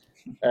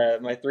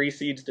one. My 3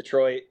 seeds,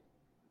 Detroit.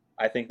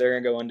 I think they're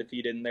going to go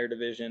undefeated in their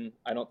division.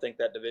 I don't think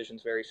that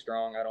division's very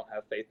strong. I don't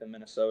have faith in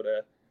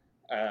Minnesota.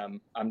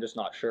 I'm just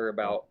not sure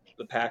about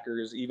the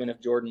Packers. Even if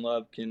Jordan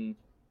Love can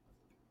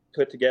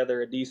put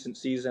together a decent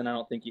season, I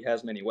don't think he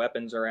has many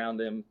weapons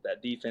around him.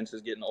 That defense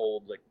is getting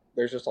old. Like,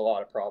 there's just a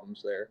lot of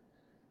problems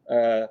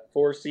there.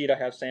 4 seed, I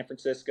have San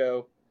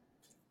Francisco.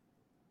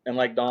 And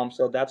like Dom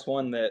said, that's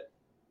one that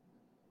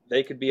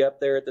they could be up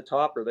there at the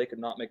top or they could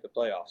not make the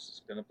playoffs.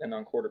 It's going to depend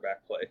on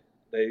quarterback play.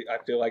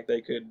 I feel like they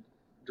could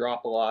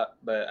drop a lot,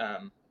 but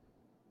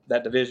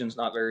that division's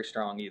not very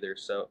strong either.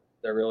 So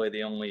they're really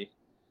the only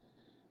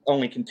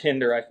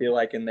contender, I feel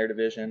like, in their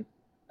division.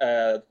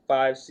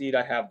 5 seed,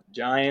 I have the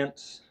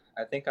Giants.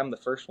 I think I'm the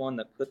first one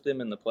that put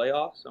them in the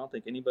playoffs. I don't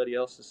think anybody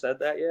else has said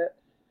that yet.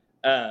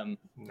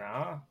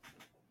 Nah.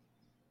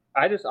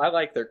 I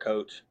like their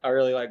coach. I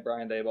really like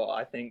Brian Daboll.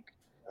 I think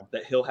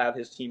that he'll have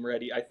his team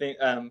ready. I think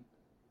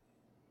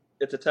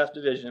it's a tough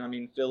division. I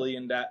mean, Philly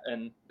and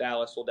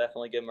Dallas will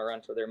definitely give them a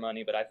run for their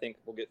money, but I think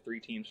we'll get 3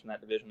 teams from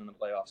that division in the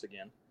playoffs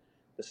again.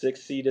 The 6th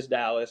seed is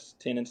Dallas,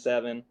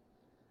 10-7.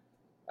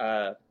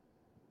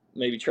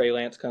 Maybe Trey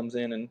Lance comes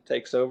in and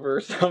takes over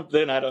or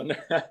something. I don't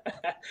know.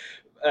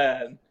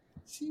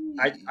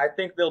 I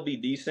think they'll be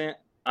decent.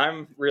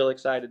 I'm real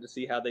excited to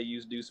see how they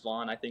use Deuce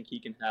Vaughn. I think he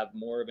can have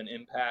more of an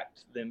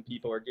impact than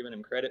people are giving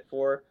him credit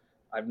for.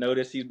 I've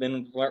noticed he's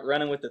been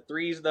running with the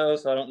threes, though,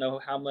 so I don't know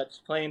how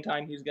much playing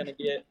time he's going to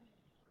get.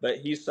 But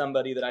he's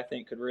somebody that I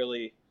think could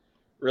really,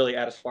 really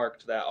add a spark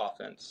to that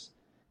offense.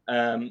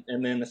 And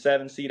then the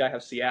 7 seed, I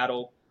have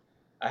Seattle.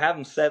 I have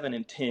them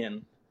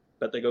 7-10,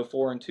 but they go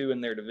 4-2 in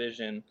their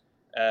division.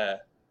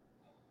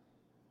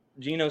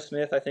 Geno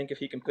Smith, I think if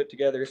he can put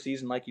together a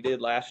season like he did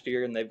last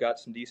year, and they've got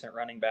some decent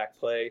running back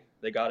play,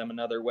 they got him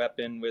another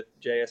weapon with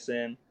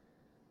JSN.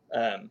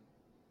 And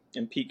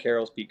Pete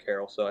Carroll's Pete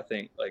Carroll, so I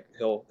think like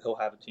he'll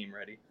have a team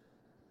ready.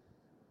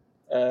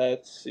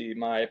 Let's see,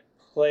 my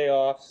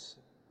playoffs.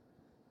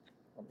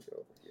 Let me go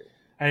over here.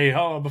 Hey,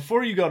 hold on.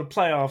 Before you go to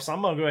playoffs,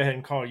 I'm gonna go ahead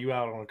and call you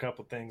out on a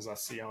couple things I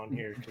see on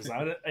here because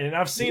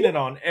I've seen it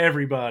on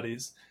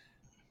everybody's.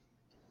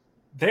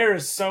 There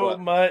is so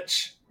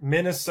much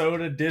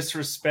Minnesota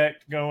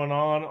disrespect going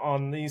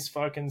on these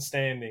fucking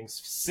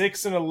standings.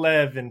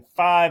 6-11,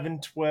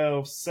 5-12,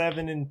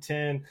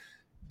 7-10,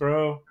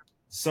 bro.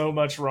 So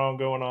much wrong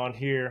going on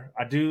here.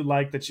 I do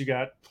like that you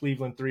got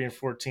Cleveland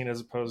 3-14 as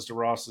opposed to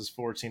Ross's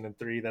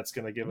 14-3. That's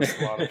going to give us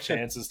a lot of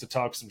chances to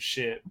talk some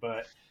shit.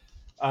 But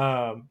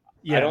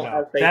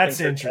that's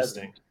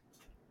interesting.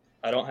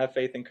 I don't have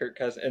faith in Kirk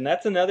Cousins. And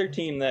that's another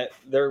team that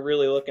they're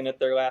really looking at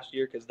their last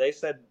year because they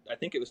said, I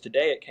think it was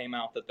today it came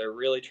out that they're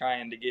really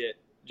trying to get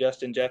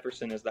Justin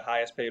Jefferson as the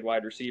highest paid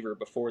wide receiver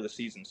before the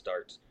season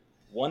starts.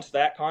 Once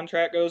that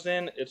contract goes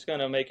in, it's going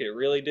to make it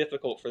really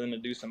difficult for them to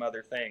do some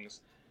other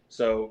things.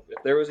 So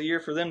if there was a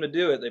year for them to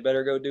do it, they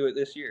better go do it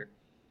this year.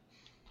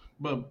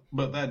 But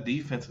that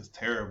defense is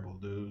terrible,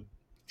 dude.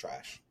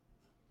 Trash.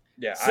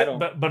 Yeah, So, I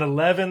don't. But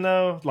 11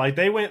 though, like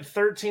they went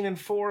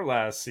 13-4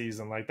 last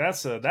season. Like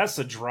that's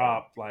a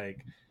drop.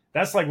 Like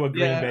that's like what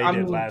Green Bay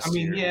did last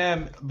year.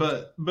 Yeah,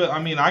 but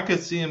I mean, I could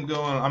see him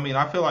going. I mean,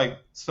 I feel like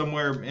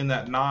somewhere in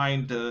that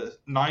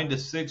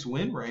 9-6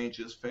 win range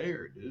is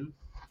fair, dude.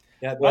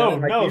 Yeah.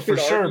 No, for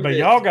sure. But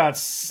y'all got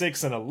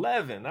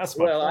 6-11. That's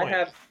my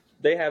point.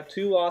 They have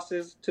 2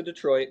 losses to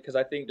Detroit because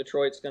I think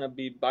Detroit's going to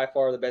be by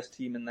far the best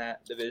team in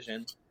that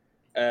division.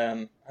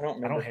 I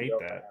don't hate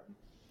that.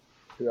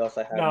 Who else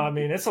I have? No, I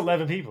mean it's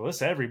 11 people.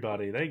 It's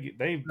everybody.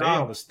 They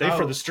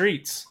for the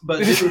streets. But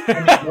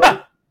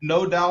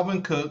no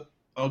Dalvin Cook.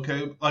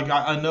 Okay, like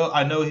I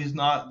know he's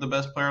not the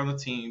best player on the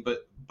team,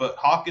 but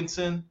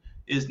Hawkinson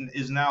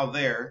is now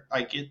there.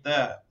 I get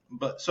that,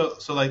 but so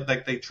like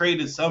they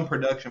traded some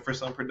production for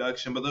some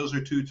production, but those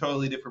are two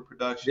totally different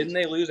productions. Didn't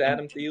they lose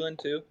Adam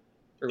Thielen too?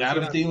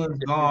 Adam Thielen's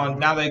gone.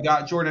 Now they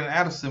got Jordan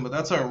Addison, but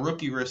that's a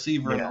rookie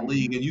receiver in the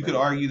league, and you could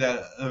argue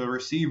that a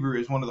receiver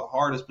is one of the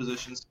hardest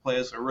positions to play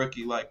as a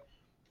rookie. Like,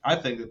 I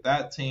think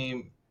that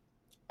team,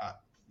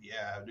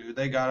 yeah, dude,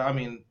 they got. I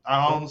mean,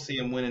 I don't see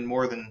them winning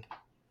more than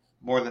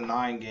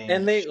 9 games.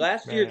 And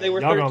last year they were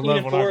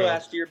 13-4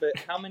 last year, but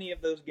how many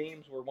of those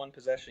games were one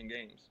possession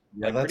games?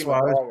 Yeah, like, that's why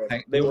I was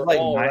thinking. They were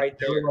all right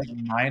there. They were like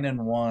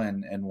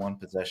 9-1 in one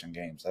possession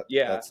games. So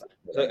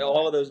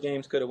all of those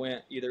games could have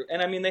went either.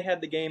 And I mean, they had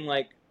the game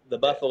like the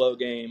Buffalo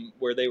game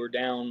where they were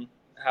down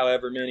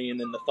however many, and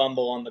then the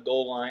fumble on the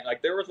goal line.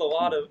 Like there was a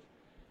lot of,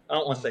 I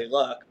don't want to say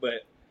luck,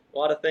 but a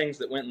lot of things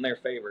that went in their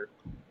favor.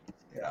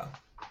 Yeah.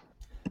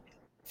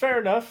 Fair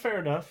enough.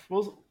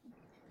 Well,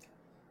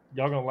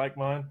 y'all gonna like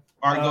mine?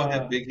 All right, go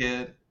ahead, big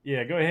head.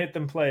 Yeah, go ahead, hit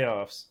them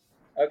playoffs.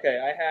 Okay,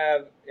 I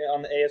have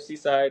on the AFC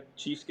side,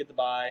 Chiefs get the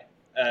bye.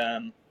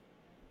 AFC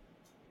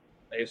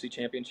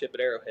Championship at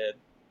Arrowhead.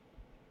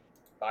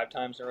 5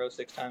 times in a row,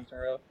 6 times in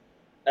a row.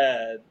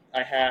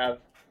 I have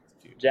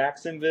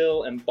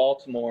Jacksonville and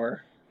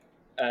Baltimore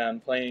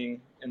playing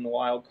in the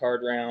wild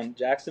card round.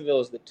 Jacksonville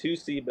is the 2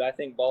 seed, but I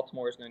think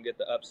Baltimore is going to get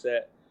the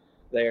upset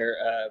there.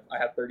 I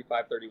have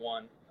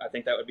 35-31. I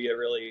think that would be a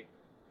really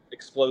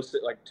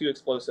explosive, like 2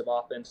 explosive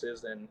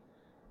offenses, and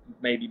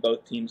maybe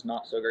both teams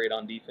not so great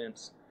on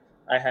defense.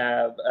 I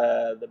have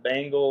the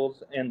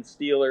Bengals and the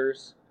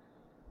Steelers.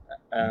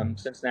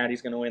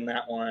 Cincinnati's going to win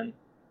that one,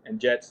 and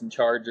Jets and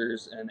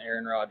Chargers, and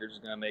Aaron Rodgers is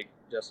going to make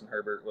Justin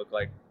Herbert look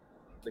like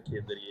the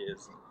kid that he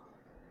is.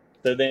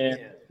 So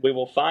then we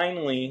will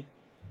finally,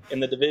 in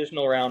the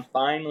divisional round,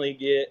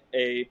 get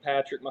a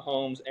Patrick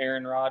Mahomes,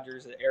 Aaron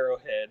Rodgers at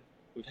Arrowhead.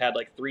 We've had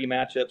like 3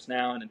 matchups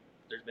now, and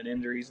there's been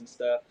injuries and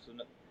stuff. So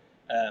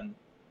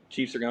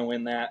Chiefs are going to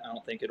win that. I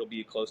don't think it'll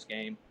be a close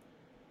game.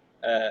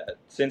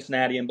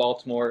 Cincinnati and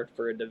Baltimore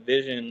for a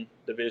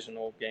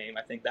divisional game.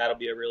 I think that'll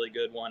be a really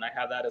good one. I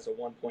have that as a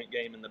 1-point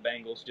game, and the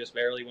Bengals just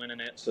barely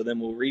winning it. So then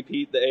we'll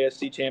repeat the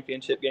AFC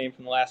Championship game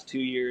from the last 2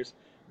 years.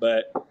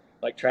 But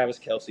like Travis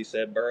Kelce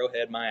said, Burrow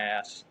had my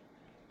ass.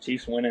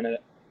 Chiefs winning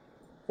it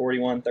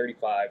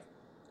 41-35.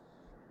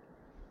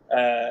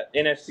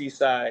 NFC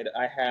side,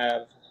 I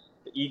have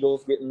the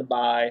Eagles getting the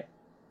bye,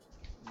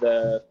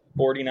 the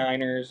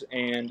 49ers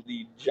and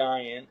the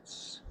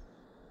Giants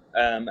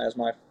as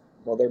my –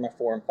 well, they're my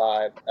 4 and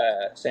 5.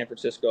 San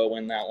Francisco will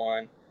win that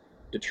one.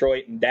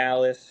 Detroit and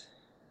Dallas.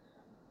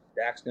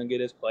 Dak's going to get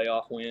his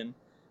playoff win.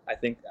 I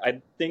think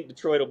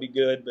Detroit will be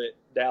good, but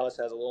Dallas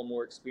has a little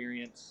more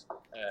experience.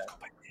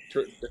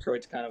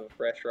 Detroit's kind of a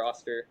fresh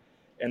roster.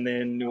 And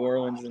then New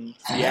Orleans and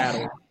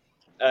Seattle.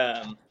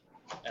 And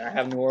I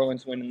have New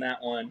Orleans winning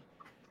that one.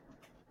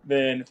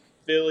 Then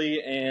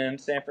Philly and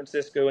San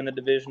Francisco in the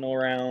divisional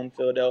round.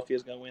 Philadelphia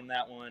is going to win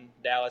that one.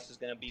 Dallas is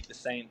going to beat the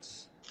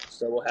Saints.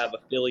 So we'll have a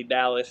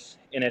Philly-Dallas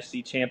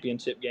NFC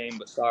Championship game.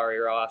 But sorry,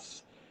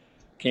 Ross,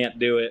 can't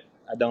do it.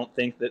 I don't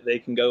think that they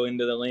can go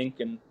into the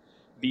link and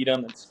beat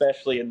them,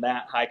 especially in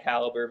that high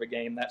caliber of a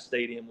game. That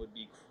stadium would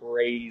be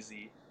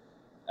crazy.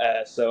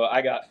 So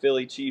I got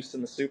Philly Chiefs in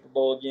the Super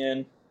Bowl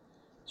again.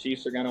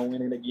 Chiefs are going to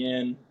win it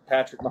again.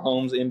 Patrick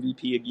Mahomes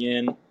MVP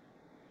again.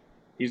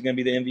 He's going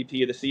to be the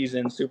MVP of the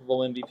season, Super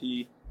Bowl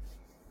MVP.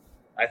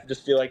 I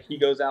just feel like he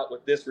goes out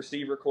with this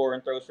receiver core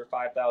and throws for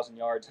 5,000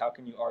 yards. How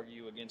can you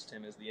argue against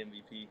him as the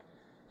MVP?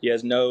 He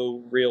has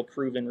no real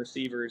proven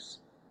receivers,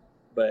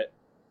 but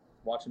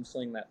watch him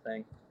sling that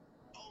thing.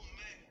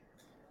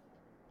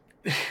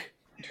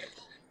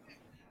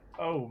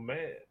 Oh,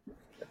 man.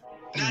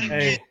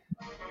 Hey.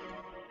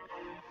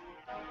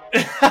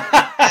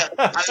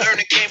 I learned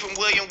it came from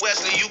William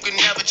Wesley. You can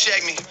never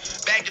check me.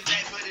 Back to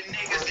back for the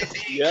niggas that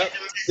Yep.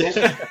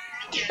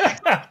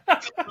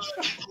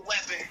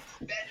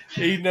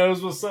 He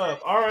knows what's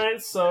up. All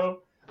right,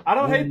 so I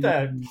don't hate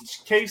that.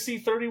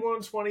 KC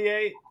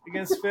 31-28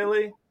 against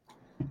Philly.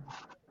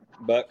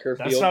 Butker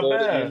That's field not goal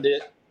bad. to end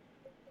it.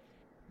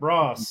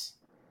 Ross,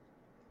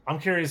 I'm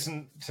curious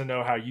to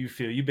know how you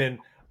feel. You've been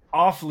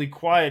awfully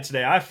quiet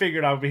today. I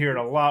figured I would be hearing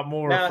a lot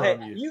more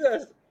from you. You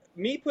guys,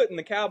 me putting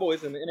the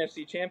Cowboys in the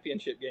NFC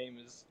Championship game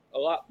is a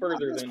lot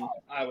further than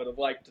I would have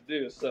liked to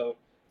do, so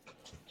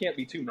can't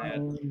be too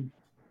mad.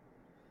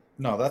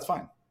 No, that's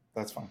fine.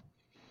 That's fine.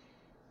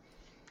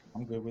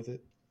 I'm good with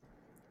it.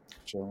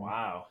 Sure.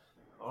 Wow.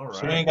 All right.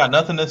 So you ain't got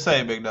nothing to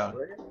say, big dog.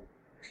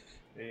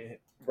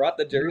 Brought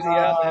the jersey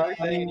out and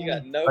everything, and you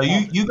got no.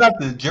 You got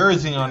the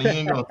jersey on, and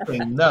you ain't gonna say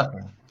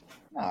nothing.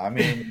 No, I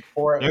mean,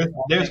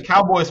 there's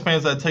Cowboys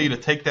fans that tell you to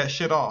take that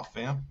shit off,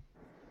 fam.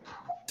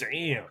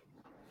 Damn.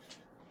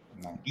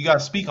 No. You got to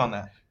speak on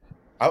that.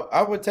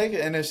 I would take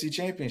an NFC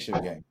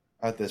Championship game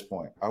at this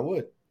point. I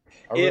would.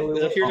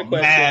 Here's a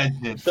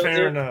question. So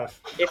Fair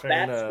enough. If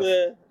that's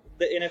the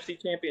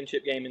NFC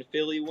Championship game and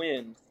Philly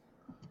wins,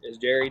 is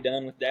Jerry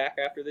done with Dak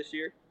after this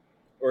year?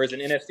 Or is an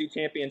NFC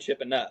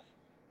Championship enough?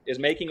 Is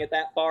making it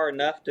that far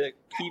enough to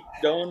keep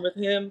going with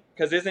him?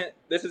 Because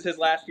this is his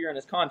last year on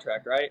his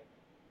contract, right?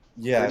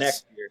 Yes. Or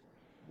next year.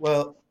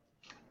 Well,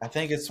 I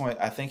think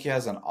he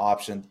has an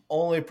option.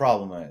 Only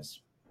problem is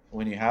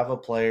when you have a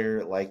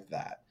player like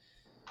that,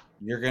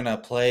 you're gonna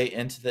play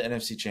into the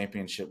NFC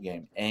Championship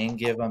game and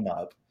give him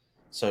up.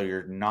 So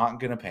you're not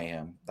gonna pay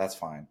him. That's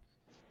fine.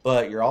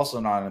 But you're also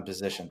not in a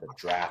position to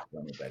draft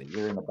anybody.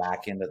 You're in the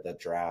back end of the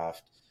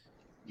draft.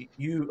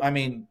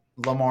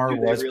 Lamar Do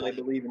they was really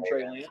believe in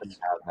Trey Lance?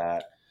 have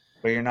that,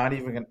 but you're not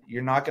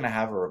going to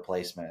have a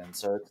replacement, and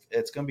so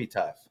it's going to be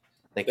tough.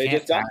 They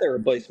just got their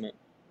replacement.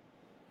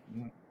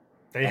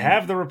 They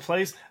have the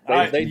replace.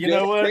 They you just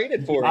know what?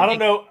 traded for him. I don't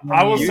know.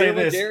 I will say hear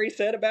what this: Jerry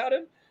said about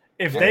him?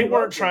 if they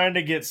weren't trying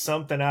to get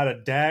something out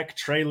of Dak,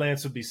 Trey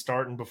Lance would be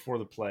starting before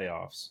the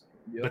playoffs.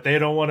 Yep. But they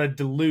don't want to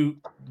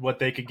dilute what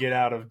they could get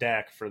out of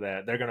Dak for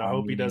that. They're going to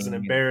hope he doesn't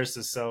embarrass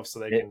himself so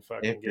they can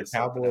fucking get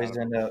something Cowboys out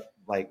of him. end up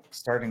like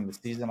starting the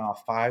season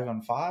off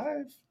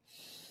 5-5.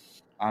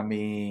 I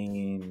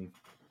mean,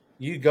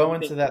 you go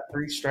into that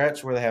 3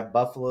 stretch where they have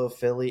Buffalo,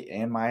 Philly,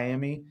 and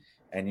Miami,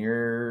 and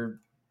you're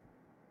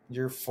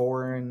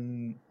 4.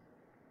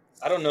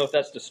 I don't know if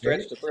that's the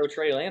stretch to throw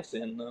Trey Lance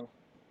in, though.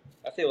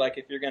 I feel like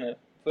if you're going to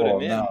put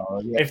him in.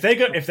 No, yeah.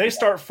 If they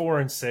start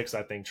 4-6,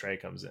 I think Trey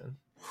comes in.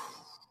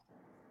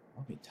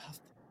 That'll be tough.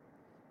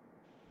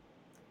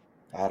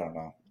 I don't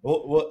know.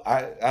 Well,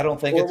 I don't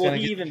think Or it's will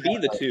going to he even be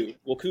the 2?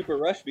 Will Cooper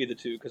Rush be the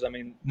 2? Because,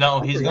 no,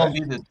 he's going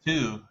to be the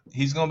 2.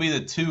 He's going to be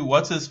the 2.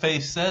 What's his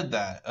face said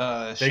that?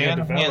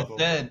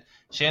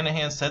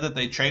 Shanahan said that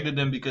they traded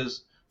him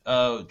because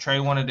Trey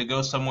wanted to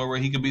go somewhere where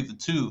he could be the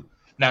 2.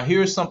 Now,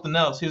 here's something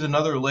else. Here's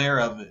another layer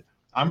of it.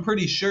 I'm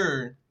pretty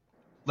sure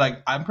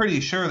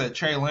that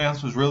Trey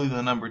Lance was really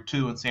the number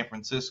 2 in San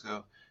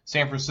Francisco.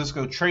 San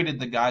Francisco traded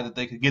the guy that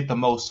they could get the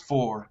most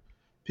for.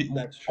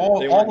 That's true.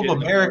 All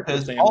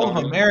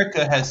of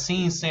America has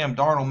seen Sam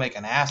Darnold make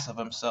an ass of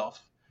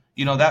himself.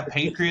 You know, that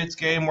Patriots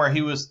game where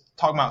he was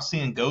talking about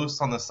seeing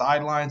ghosts on the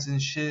sidelines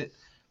and shit.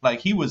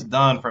 Like, he was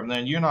done from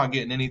then. You're not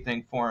getting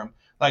anything for him.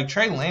 Like,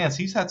 Trey Lance,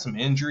 he's had some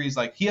injuries.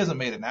 Like, he hasn't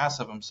made an ass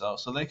of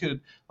himself. So they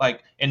could,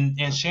 like, and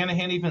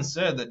Shanahan even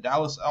said that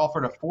Dallas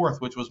offered a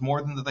 4th, which was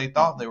more than they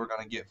thought they were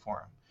going to get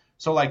for him.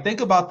 So, like, think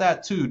about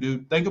that too,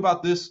 dude. Think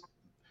about this.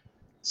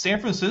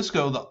 San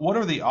Francisco, what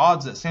are the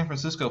odds that San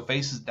Francisco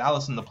faces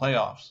Dallas in the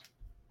playoffs?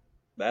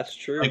 That's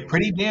true. Like,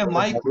 pretty damn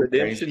likely.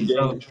 Redemption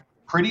game.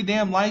 Pretty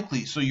damn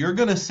likely. So you're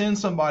going to send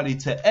somebody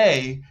to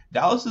A.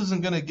 Dallas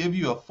isn't going to give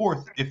you a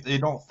 4th if they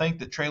don't think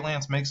that Trey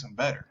Lance makes them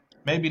better.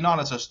 Maybe not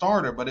as a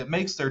starter, but it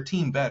makes their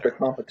team better. The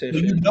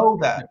competition. You know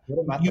that.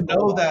 You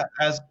know that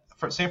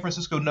San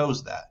Francisco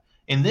knows that.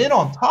 And then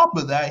on top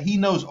of that, he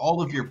knows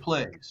all of your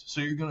plays. So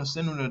you're going to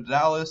send him to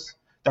Dallas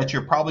that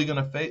you're probably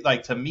going to face.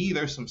 Like, to me,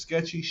 there's some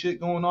sketchy shit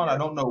going on. I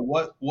don't know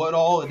what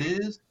all it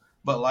is,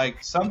 but,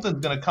 like,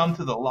 something's going to come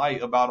to the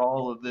light about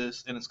all of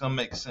this, and it's going to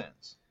make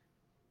sense.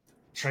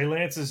 Trey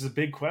Lance is a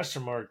big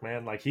question mark,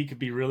 man. Like, he could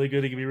be really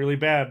good. He could be really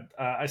bad.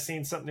 I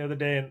seen something the other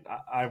day, and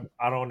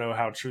I don't know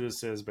how true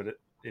this is, but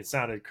it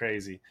sounded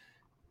crazy.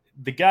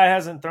 The guy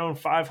hasn't thrown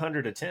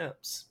 500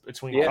 attempts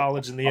between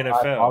college and the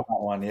NFL.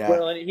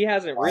 Well, and he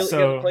hasn't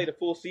played a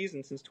full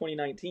season since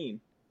 2019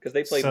 because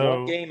they played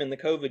one game in the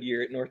COVID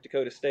year at North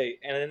Dakota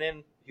State, and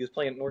then he was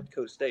playing at North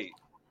Dakota State.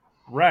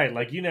 Right,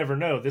 like, you never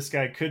know. This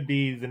guy could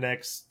be the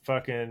next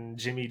fucking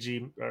Jimmy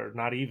G, or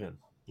not even.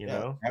 You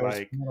know,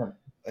 like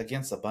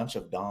against a bunch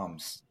of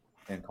DOMs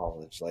in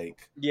college.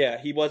 Like,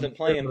 yeah, he wasn't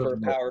playing for a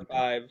Power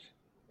 5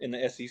 in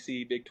the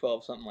SEC, Big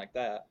 12, something like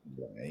that.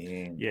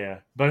 Yeah,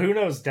 but who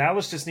knows?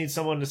 Dallas just needs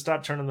someone to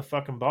stop turning the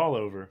fucking ball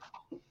over.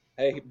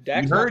 Hey,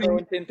 Dak's not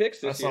throwing 10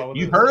 picks this year.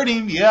 You heard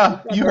him, yeah.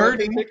 You heard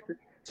him.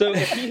 So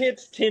if he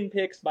hits 10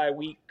 picks by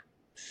week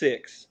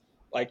 6,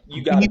 like,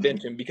 you got to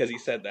bench him because he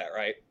said that,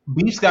 right?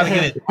 Beef's got to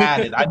get it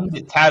tatted. I need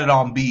it tatted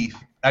on Beef.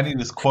 I need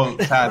this quote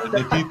tatted.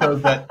 If he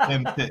throws that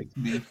 10 picks,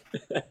 Beef.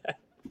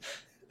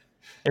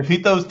 If he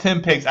throws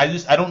 10 picks,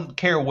 I don't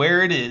care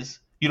where it is.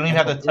 You don't even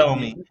have to tell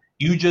me.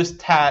 You just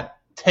tat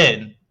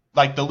 10,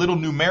 like the little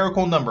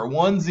numerical number,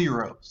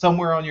 10,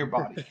 somewhere on your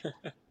body.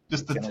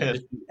 Just the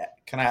 10.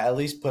 Can I at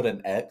least put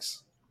an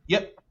X?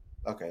 Yep.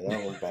 Okay,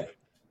 that'll work better.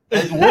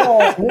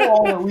 We'll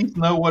all at least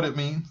know what it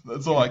means.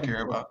 That's all I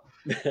care about.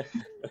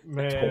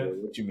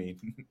 Man, what you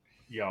mean?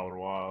 Y'all are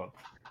wild.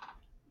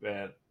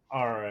 Man.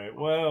 All right.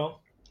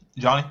 Well,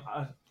 Johnny,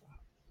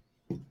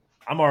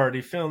 I'm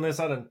already feeling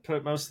this. I done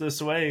put most of this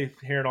away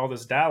hearing all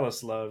this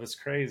Dallas love. It's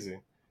crazy.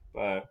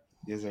 But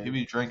he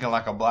be drinking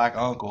like a black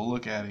uncle.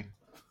 Look at him.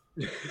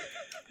 You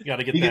got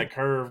to get that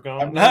curve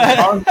going.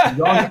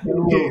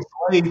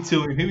 Slave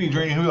to him. He be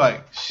drinking. He be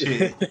like,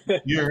 shit.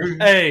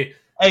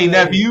 Hey,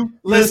 nephew.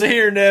 Listen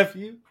here,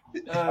 nephew.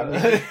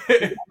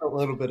 A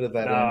little bit of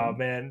that. Nah,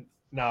 man.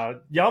 No,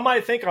 y'all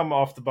might think I'm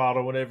off the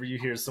bottle whenever you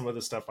hear some of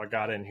the stuff I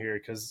got in here.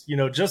 Because, you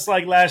know, just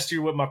like last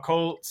year with my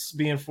Colts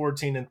being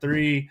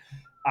 14-3,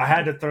 I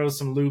had to throw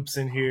some loops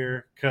in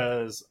here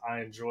because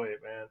I enjoy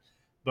it, man.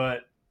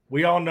 But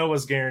we all know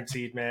what's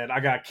guaranteed, man. I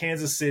got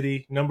Kansas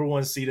City, number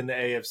 1 seed in the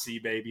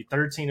AFC, baby.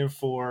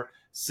 13-4,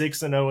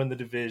 6-0 in the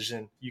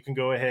division. You can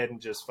go ahead and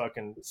just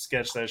fucking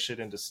sketch that shit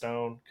into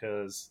stone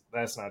because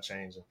that's not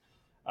changing.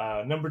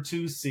 Number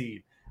 2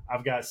 seed,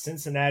 I've got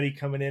Cincinnati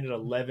coming in at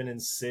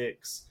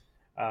 11-6.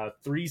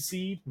 3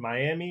 seed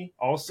Miami,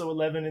 also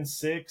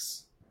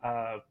 11-6.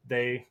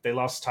 They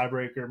lost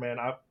tiebreaker, man.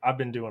 I've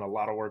been doing a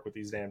lot of work with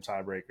these damn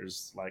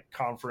tiebreakers, like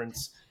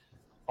conference,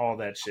 all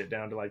that shit,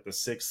 down to like the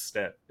 6th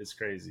step. It's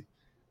crazy.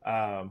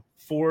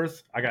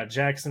 4th, I got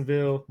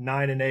Jacksonville,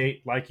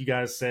 9-8. Like you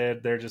guys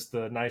said, they're just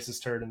the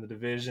nicest turd in the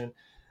division.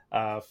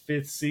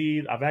 5th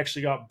seed, I've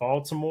actually got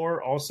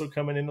Baltimore also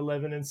coming in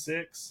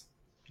 11-6.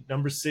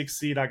 Number 6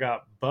 seed, I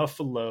got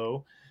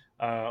Buffalo.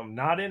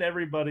 Not in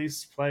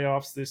everybody's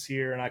playoffs this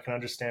year, and I can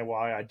understand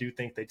why. I do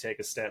think they take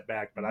a step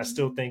back, but I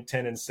still think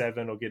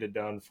 10-7 will get it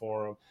done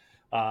for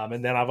them.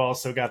 And then I've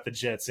also got the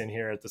Jets in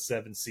here at the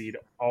 7th seed,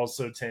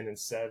 also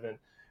 10-7.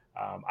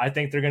 I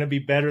think they're going to be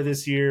better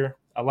this year.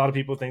 A lot of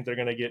people think they're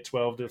going to get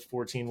 12 to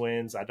 14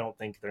 wins. I don't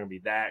think they're going to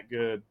be that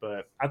good,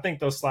 but I think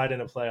they'll slide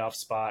in a playoff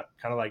spot.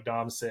 Kind of like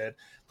Dom said,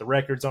 the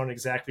records aren't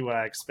exactly what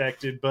I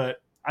expected,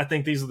 but I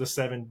think these are the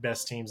 7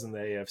 best teams in the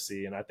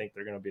AFC, and I think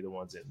they're going to be the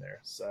ones in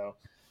there. So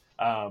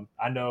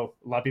I know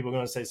a lot of people are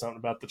going to say something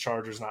about the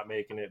Chargers not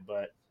making it,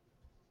 but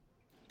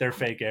they're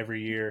fake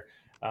every year.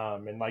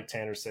 And like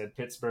Tanner said,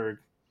 Pittsburgh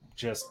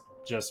just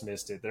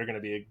missed it. They're going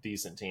to be a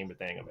decent team, but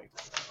they ain't going to make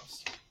the playoffs.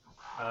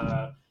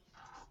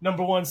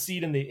 Number 1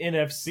 seed in the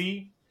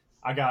NFC,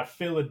 I got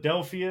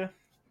Philadelphia,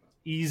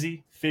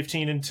 easy,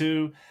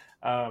 15-2.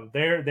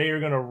 They are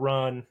going to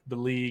run the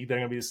league. They're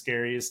going to be the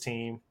scariest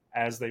team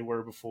as they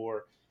were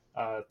before.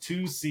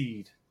 2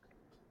 seed,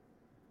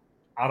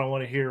 I don't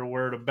want to hear a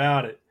word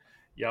about it.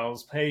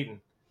 Y'all's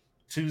Peyton.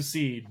 2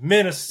 seed,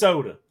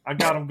 Minnesota. I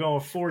got them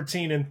going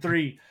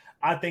 14-3.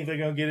 I think they're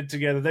going to get it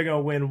together. They're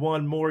going to win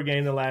one more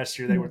game than last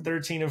year. They were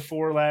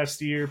 13-4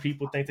 last year.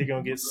 People think they're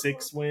going to get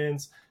 6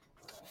 wins.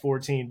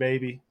 14,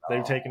 baby.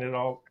 They've taken it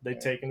all. They've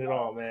taken it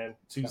all, man.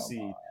 2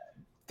 seed.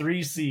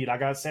 3 seed, I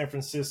got San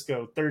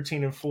Francisco,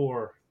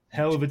 13-4.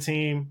 Hell of a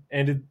team.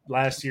 Ended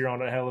last year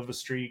on a hell of a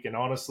streak. And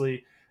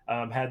honestly,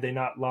 had they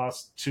not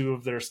lost 2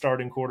 of their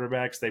starting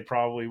quarterbacks, they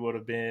probably would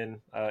have been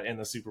in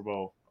the Super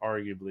Bowl,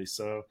 arguably.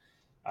 So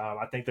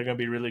I think they're going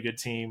to be a really good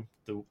team.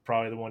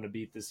 Probably the one to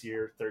beat this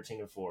year,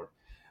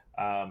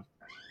 13-4.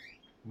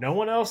 No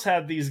one else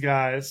had these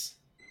guys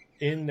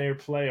in their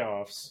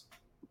playoffs,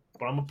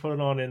 but I'm going to put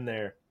it on in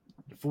there.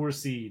 The 4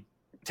 seed,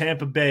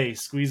 Tampa Bay,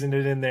 squeezing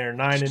it in there,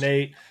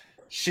 9-8.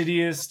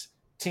 Shittiest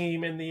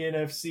team in the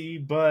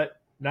NFC, but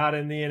not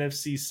in the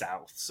NFC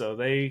South. So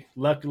they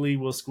luckily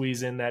will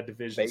squeeze in that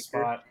division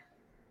spot.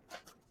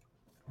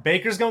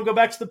 Baker's going to go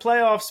back to the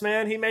playoffs,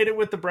 man. He made it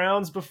with the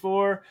Browns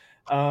before.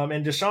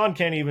 And Deshaun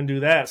can't even do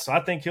that. So I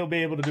think he'll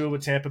be able to do it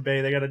with Tampa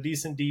Bay. They got a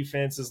decent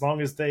defense as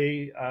long as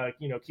they,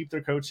 keep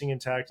their coaching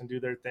intact and do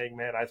their thing,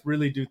 man. I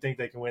really do think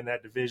they can win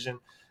that division.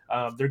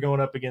 They're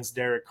going up against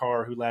Derek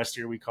Carr, who last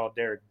year we called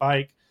Derek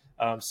Bike.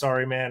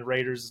 Sorry, man.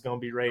 Raiders is going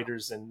to be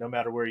Raiders, and no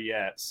matter where you're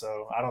at.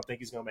 So I don't think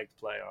he's going to make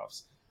the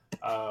playoffs.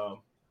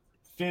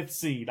 5th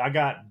seed, I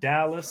got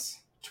Dallas,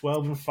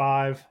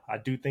 12-5. I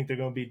do think they're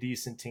going to be a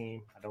decent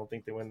team. I don't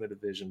think they win the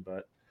division,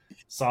 but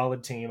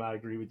solid team. I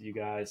agree with you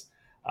guys.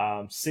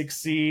 6th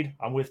seed,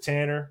 I'm with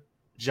Tanner.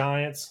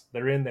 Giants,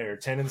 they're in there,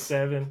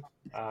 10-7.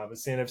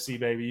 It's the NFC,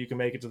 baby. You can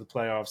make it to the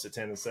playoffs at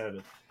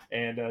 10-7.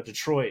 And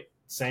Detroit,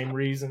 same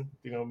reason.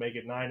 They're going to make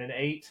it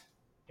 9-8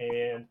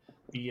 and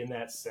be in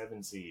that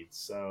 7 seed.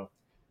 So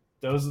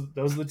those are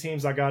the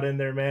teams I got in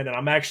there, man. And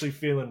I'm actually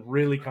feeling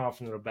really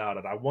confident about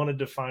it. I wanted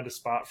to find a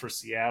spot for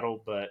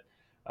Seattle, but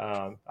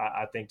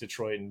I think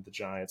Detroit and the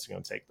Giants are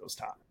going to take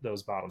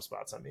those bottom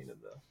spots, in the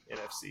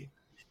NFC.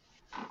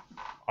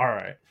 All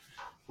right.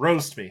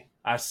 Roast me.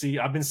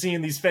 I've been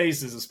seeing these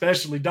faces,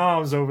 especially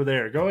Dom's over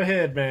there. Go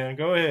ahead, man.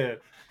 Go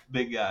ahead.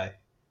 Big guy.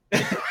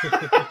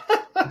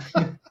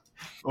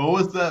 What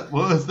was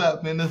that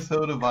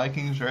Minnesota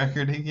Vikings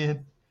record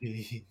again?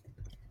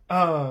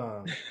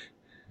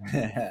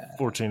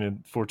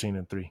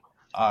 14-3.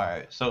 All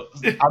right. So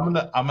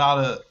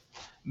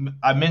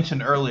I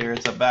mentioned earlier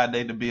it's a bad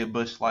day to be a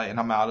Busch Light, and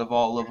I'm out of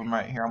all of them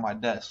right here on my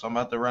desk. So I'm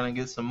about to run and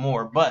get some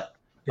more. But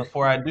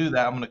before I do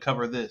that, I'm going to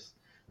cover this.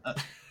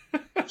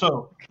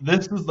 So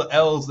this is the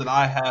L's that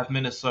I have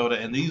Minnesota,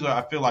 and these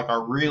I feel like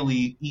are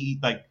really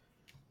like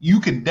you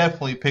can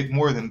definitely pick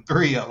more than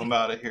 3 of them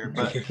out of here.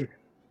 But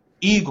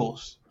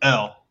Eagles,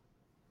 L.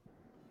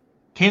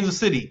 Kansas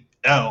City,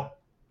 L.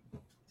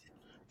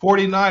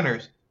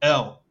 49ers,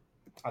 L.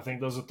 I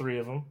think those are 3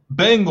 of them.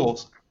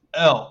 Bengals,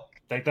 L. I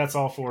think that's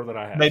all 4 that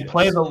I have. They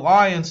play the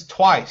Lions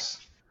twice.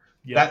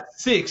 Yep.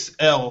 That's 6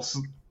 L's.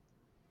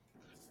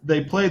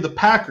 They play the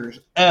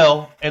Packers,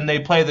 L, and they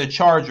play the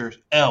Chargers,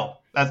 L.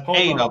 That's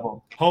 8 of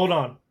them. Hold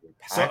on.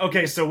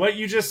 So what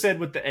you just said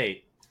with the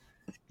 8.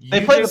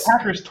 They play the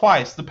Packers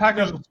twice. The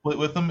Packers will split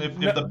with them if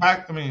the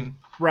Pack. I mean,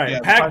 right?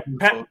 Yeah,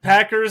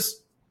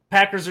 Packers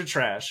are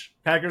trash.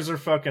 Packers are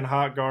fucking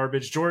hot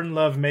garbage. Jordan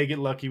Love may get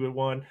lucky with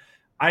one.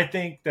 I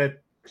think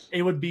that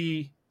I would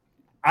be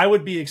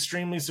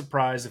extremely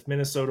surprised if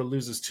Minnesota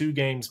loses 2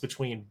 games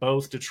between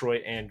both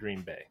Detroit and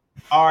Green Bay.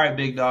 All right,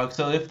 big dog.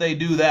 So if they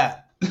do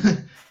that,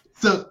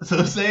 So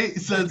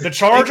The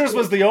Chargers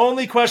was the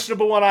only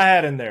questionable one I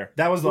had in there.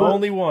 That was the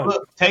only one.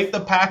 Look, take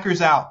the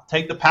Packers out.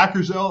 Take the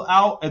Packers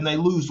out, and they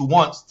lose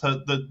once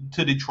to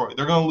Detroit.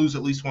 They're going to lose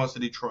at least once to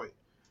Detroit.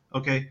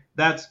 Okay,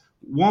 that's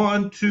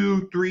 1,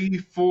 2, 3,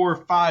 4,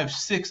 5,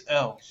 6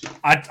 L's.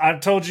 I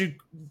told you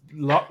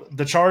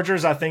the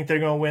Chargers. I think they're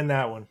going to win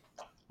that one.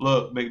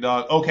 Look, big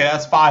dog. Okay,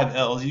 that's 5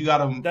 L's. You got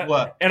them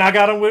what? And I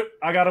got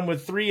them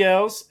with 3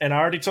 L's. And I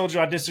already told you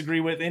I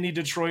disagree with any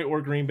Detroit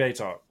or Green Bay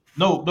talk.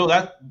 No,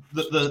 that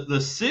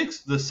the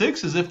 6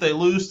 is if they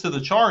lose to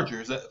the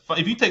Chargers.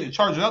 If you take the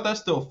Chargers out, that's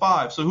still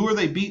 5. So who are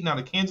they beating out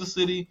of Kansas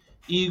City,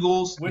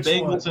 Eagles,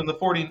 Bengals, and the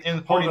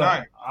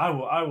 49ers? I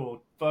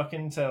will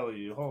fucking tell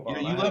you. Hold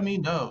on. You let me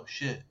know.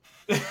 Shit.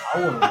 I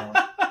wouldn't know.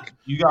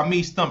 You got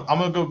me stumped. I'm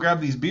gonna go grab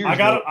these beers. I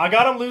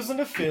got them losing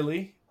to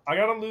Philly.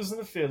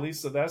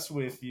 So that's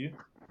with you.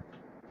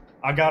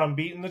 I got them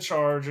beating the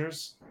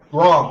Chargers.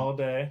 Wrong. All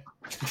day.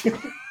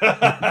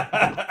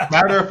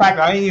 Matter of fact,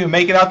 I didn't even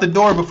make it out the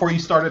door before you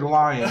started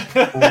lying.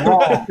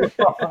 Wrong.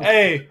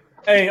 Hey,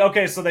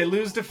 okay, so they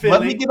lose to Philly.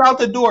 Let me get out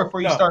the door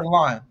before you start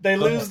lying. They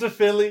lose to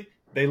Philly.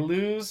 They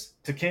lose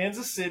to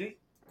Kansas City.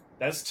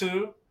 That's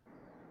 2.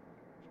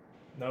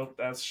 Nope,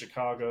 that's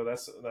Chicago.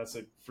 That's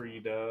a free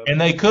dub. And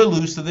they could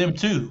lose to them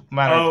too.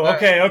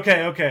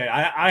 Okay.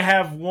 I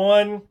have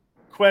one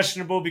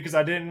questionable because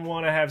I didn't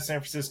want to have San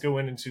Francisco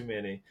winning too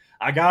many.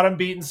 I got them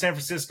beating San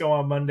Francisco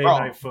on Monday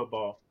Night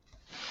Football.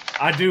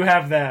 I do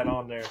have that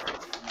on there.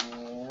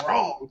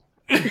 Wrong.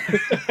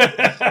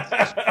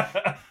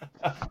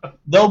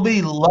 They'll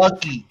be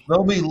lucky.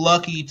 They'll be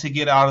lucky to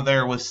get out of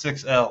there with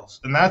 6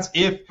 L's, and that's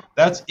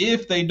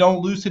if they don't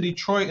lose to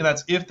Detroit, and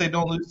that's if they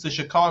don't lose to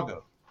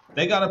Chicago.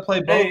 They got to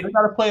play both. They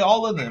got to play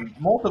all of them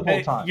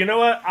multiple times. You know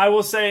what? I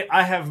will say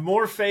I have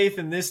more faith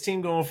in this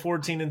team going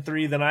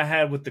 14-3 than I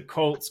had with the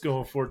Colts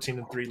going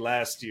 14-3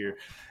 last year.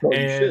 Well,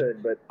 and you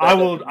should, but I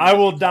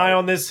will die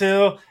on this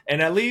hill.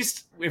 And at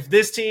least if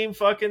this team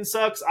fucking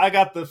sucks, I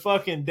got the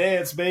fucking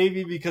dance,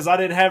 baby, because I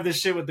didn't have this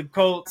shit with the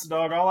Colts,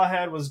 dog. All I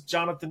had was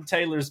Jonathan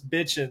Taylor's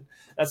bitching.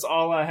 That's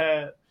all I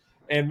had.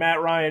 And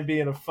Matt Ryan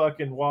being a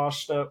fucking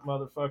washed up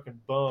motherfucking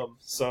bum.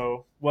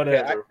 So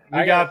whatever. I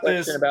we got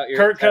this.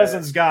 Kirk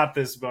Cousins got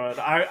this, bud.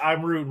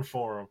 I'm rooting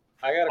for him.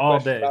 I got a all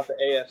question day. about the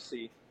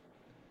AFC.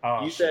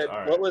 Oh, you said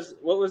right. what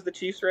was the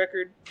Chiefs'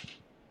 record?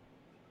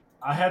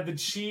 I had the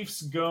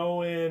Chiefs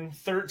going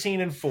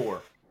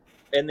 13-4.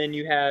 And then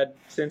you had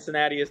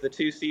Cincinnati as the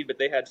 2 seed, but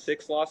they had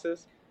 6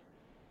 losses.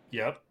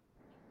 Yep.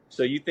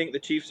 So you think the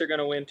Chiefs are going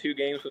to win 2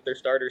 games with their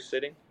starters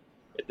sitting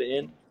at the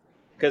end?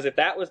 Because if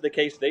that was the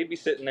case, they'd be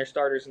sitting their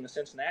starters in the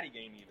Cincinnati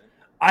game even.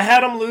 I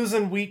had them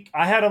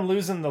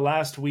losing the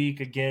last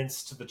week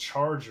against the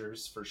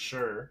Chargers for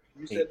sure.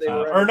 You said they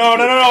were. Or no,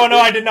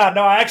 I did not.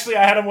 No, actually,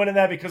 I had them winning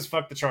that because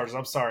fuck the Chargers.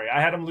 I'm sorry. I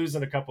had them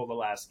losing a couple of the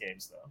last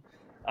games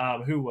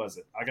though. Who was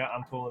it?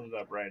 I'm pulling it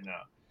up right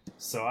now.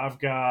 So I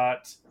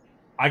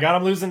got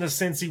them losing to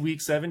Cincy week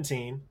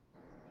 17,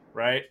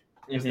 right?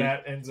 Because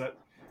that ends up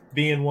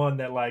being one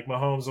that like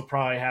Mahomes will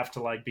probably have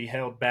to like be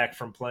held back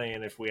from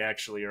playing if we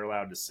actually are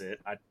allowed to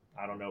sit. I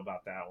don't know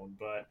about that one,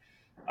 but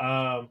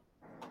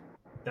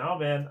no,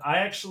 man, I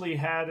actually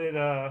had it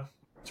to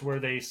where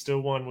they still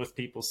won with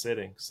people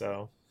sitting.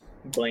 So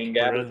Blaine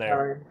we're in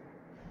there.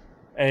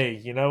 Hey,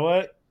 you know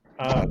what?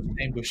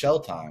 Shane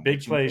Buechele time.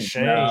 Big play,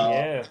 Shane.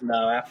 Yeah.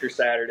 No, after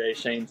Saturday,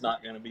 Shane's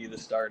not going to be the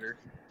starter.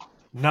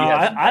 No,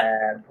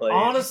 I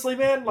honestly,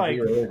 man, like,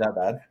 really that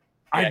bad?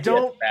 Yeah, he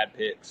has bad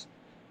picks.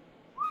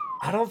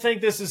 I don't think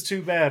this is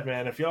too bad,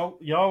 man. If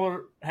y'all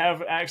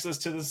have access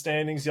to the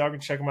standings, y'all can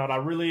check them out. I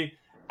really,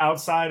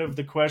 outside of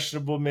the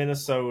questionable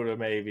Minnesota,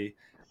 maybe,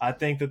 I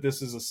think that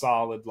this is a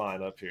solid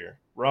lineup here.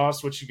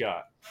 Ross, what you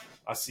got?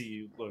 I see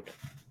you looking.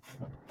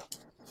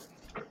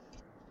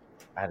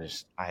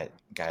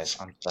 Guys,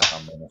 I'm stuck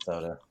on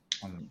Minnesota.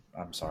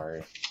 I'm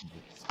sorry.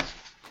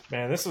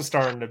 Man, this is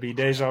starting to be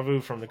deja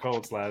vu from the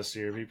Colts last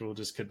year. People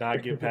just could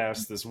not get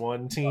past this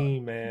one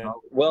team, man.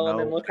 Well, and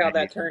then look how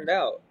that turned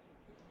out.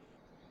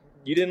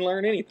 You didn't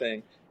learn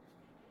anything.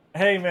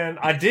 Hey, man,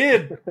 I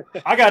did.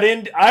 I got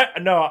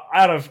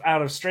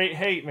out of straight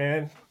hate,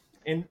 man.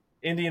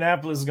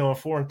 Indianapolis is going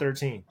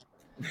 4-13.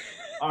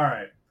 All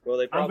right. Well,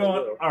 they probably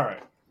will. All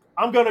right.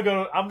 I'm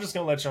just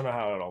gonna let y'all know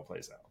how it all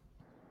plays out.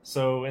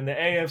 So in the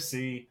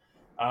AFC,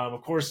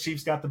 of course,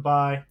 Chiefs got the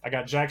bye. I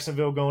got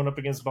Jacksonville going up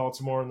against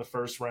Baltimore in the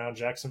first round.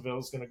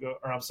 Jacksonville's gonna go.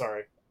 Or I'm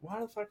sorry.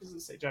 Why the fuck does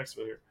it say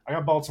Jacksonville here? I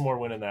got Baltimore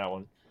winning that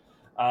one.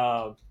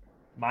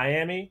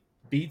 Miami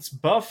beats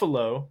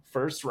Buffalo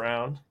first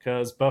round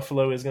because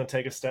Buffalo is going to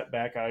take a step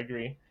back. I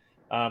agree.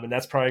 And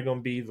that's probably going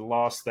to be the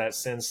loss that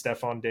sends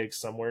Stephon Diggs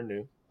somewhere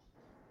new.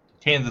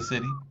 Kansas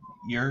City,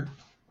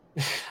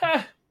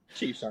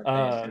 Chiefs aren't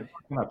going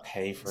to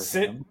pay for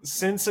him.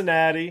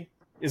 Cincinnati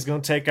is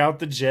going to take out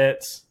the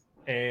Jets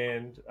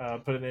and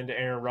put an end to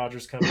Aaron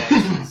Rodgers' comeback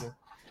season.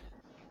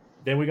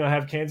 Then we're going to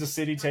have Kansas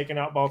City taking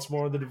out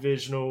Baltimore in the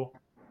divisional.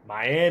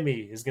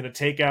 Miami is going to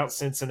take out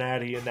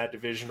Cincinnati in that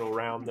divisional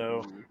round,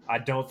 though. I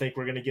don't think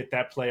we're going to get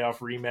that playoff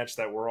rematch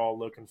that we're all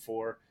looking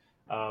for.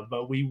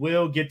 But we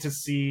will get to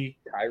see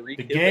Tyreek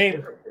the Hill game. at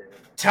Arrowhead.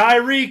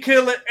 Tyreek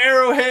Hill at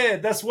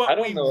Arrowhead. That's I what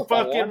don't we know if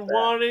I want fucking that.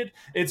 wanted.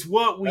 It's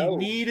what we No.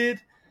 needed.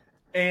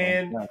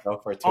 And Yeah, go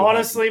for 200.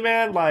 honestly,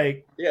 man,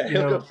 like, Yeah, you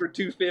he'll know, go for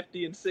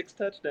 250 and 6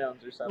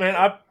 touchdowns or something.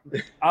 man,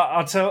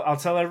 I'll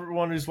tell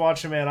everyone who's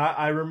watching, man.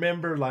 I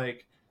remember,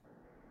 like,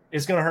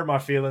 it's gonna hurt my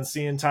feelings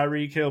seeing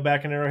Tyreek Hill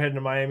back in Arrowhead in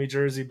a Miami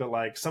jersey, but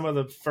like some of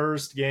the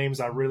first games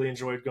I really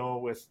enjoyed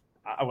going with.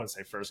 I wouldn't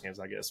say first games,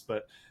 I guess,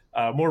 but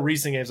more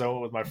recent games I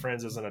went with my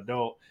friends as an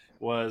adult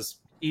was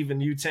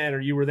even you, Tanner,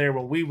 you were there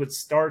when we would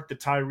start the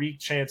Tyreek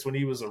chants when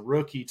he was a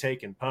rookie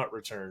taking punt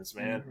returns,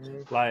 man.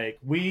 Mm-hmm. Like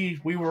we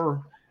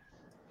were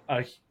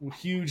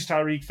huge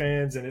Tyreek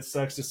fans, and it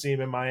sucks to see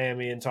him in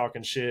Miami and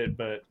talking shit,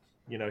 but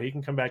you know, he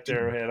can come back to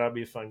Arrowhead. That'll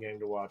be a fun game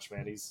to watch,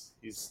 man. He's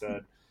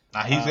stud.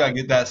 Nah, he's got to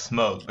get that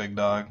smoke, big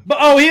dog.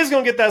 But he is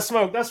gonna get that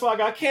smoke. That's why I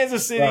got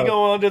Kansas City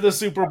going to the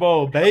Super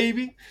Bowl,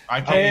 baby.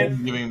 I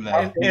can't give him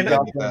that. He's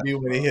got to be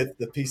when he hits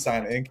the peace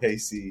sign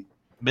NKC.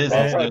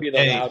 Business. That'll be the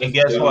Hey, loudest and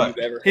guess boo what?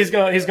 you've ever He's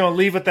heard. gonna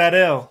leave with that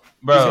L.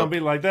 Bro, He's gonna be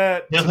like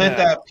that. he'll hit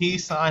that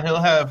peace sign. He'll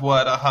have,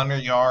 100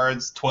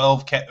 yards,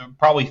 12,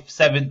 probably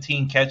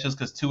 17 catches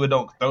because Tua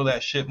don't throw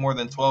that shit more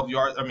than 12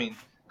 yards. I mean,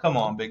 come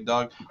on, big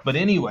dog. But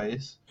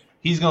anyways,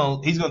 he's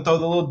gonna throw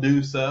the little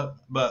deuce up,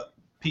 but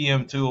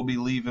PM2 will be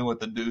leaving with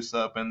the deuce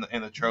up and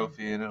the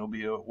trophy, and it'll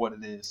be what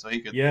it is. So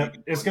he could. Yeah,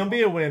 it's gonna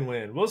be a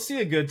win-win. We'll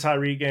see a good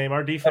Tyreek game.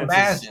 Our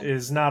defense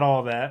is not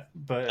all that,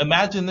 but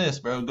imagine this,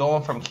 bro,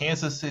 going from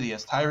Kansas City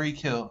as Tyreek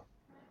Hill,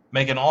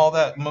 making all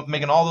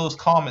those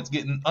comments,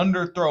 getting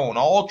underthrown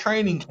all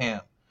training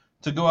camp,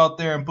 to go out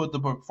there and put the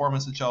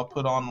performance that y'all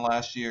put on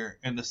last year,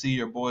 and to see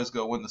your boys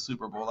go win the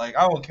Super Bowl. Like,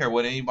 I don't care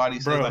what anybody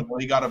says. Bro. I know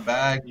he got a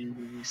bag.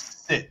 He's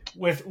sick.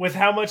 with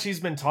how much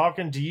he's been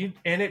talking,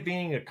 and it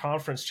being a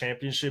conference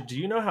championship, do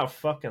you know how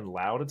fucking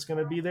loud it's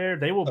gonna be there?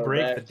 They will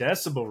break the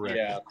decibel record.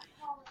 Yeah.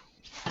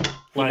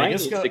 He Like, might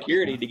it's need gonna-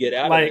 security to get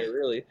out like, of there,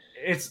 really.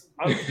 It's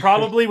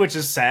probably, which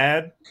is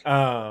sad.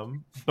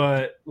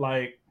 But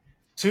like,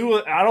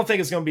 I don't think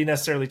it's going to be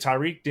necessarily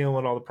Tyreek dealing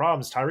with all the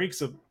problems.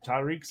 Tyreek's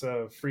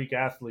a freak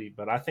athlete,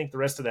 but I think the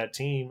rest of that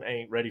team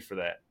ain't ready for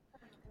that.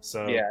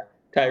 So Yeah.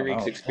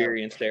 Tyreek's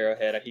experienced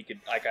Arrowhead. I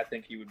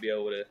think he would be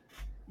able to.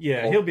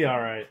 yeah, he'll be all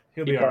right.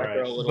 He'll be all right.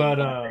 But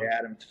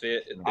Adams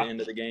fit at the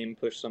end of the game,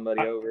 push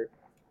somebody over.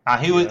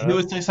 He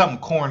would say something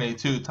corny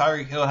too.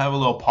 Tyreek Hill have a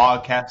little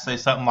podcast, say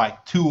something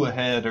like 2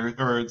 ahead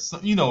or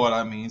you know what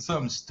I mean,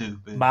 something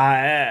stupid. my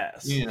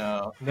ass. You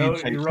know, No, he'd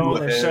say you're 2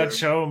 rolling. ahead. Shut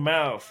your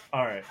mouth.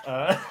 All right.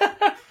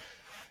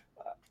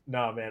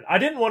 No, man. I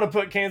didn't want to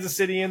put Kansas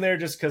City in there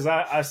just because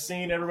I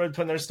seen everybody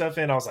putting their stuff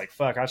in. I was like,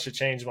 fuck, I should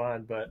change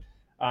mine. But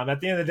at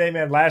the end of the day,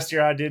 man, last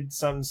year I did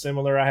something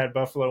similar. I had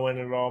Buffalo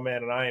winning it all,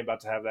 man, and I ain't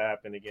about to have that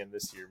happen again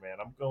this year, man.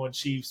 I'm going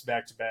Chiefs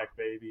back-to-back,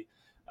 baby.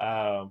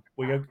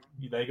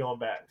 They going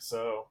back.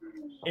 So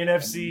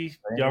NFC,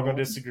 y'all gonna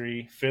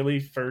disagree. Philly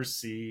first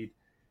seed.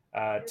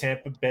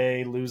 Tampa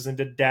Bay losing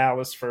to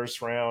Dallas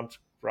first round.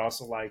 We're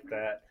also like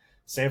that.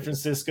 San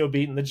Francisco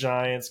beating the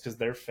Giants because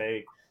they're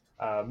fake.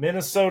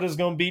 Minnesota's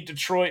gonna beat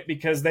Detroit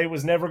because they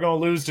was never gonna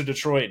lose to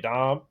Detroit,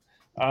 Dom.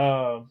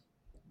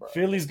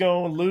 Philly's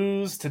gonna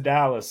lose to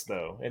Dallas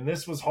though, and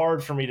this was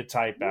hard for me to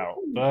type out,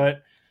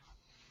 but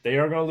they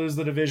are gonna lose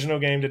the divisional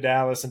game to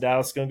Dallas, and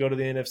Dallas is gonna go to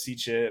the NFC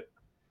chip.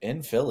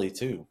 In Philly,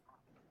 too.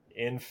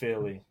 In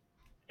Philly.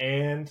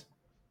 And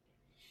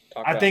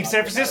Talk I about think San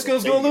knocking out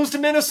Francisco's the going to stadium. lose to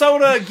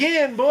Minnesota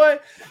again, boy.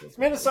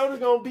 Minnesota's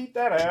going to beat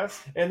that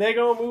ass, and they're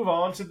going to move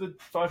on to the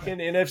fucking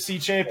NFC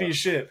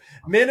Championship.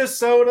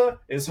 Minnesota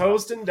is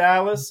hosting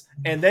Dallas,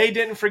 and they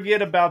didn't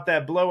forget about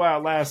that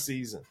blowout last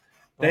season.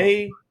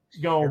 They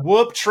going to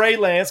whoop Trey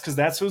Lance because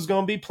that's who's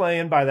going to be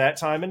playing by that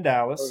time in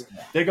Dallas.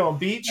 They're going to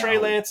beat Trey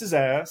Lance's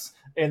ass,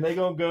 and they're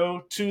going to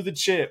go to the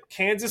chip.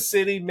 Kansas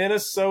City,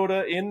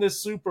 Minnesota in the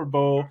Super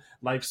Bowl,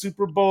 like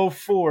Super Bowl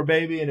 4,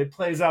 baby, and it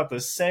plays out the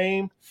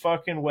same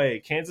fucking way.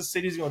 Kansas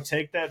City's going to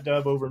take that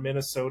dub over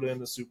Minnesota in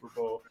the Super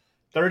Bowl.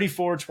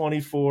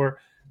 34-24.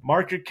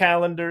 Mark your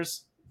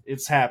calendars.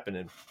 It's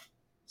happening.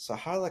 So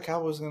how are the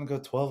Cowboys going to go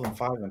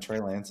 12-5 when Trey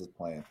Lance is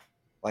playing?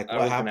 Like, I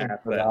what was gonna happened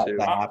ask for that, that too.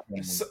 to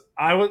happen?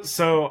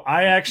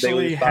 I They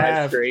actually lose 5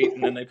 have straight,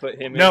 and then they put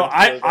him in. no.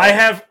 and throw I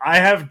that.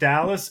 have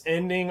Dallas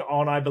ending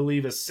on, I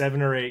believe, a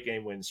 7 or 8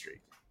 game win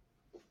streak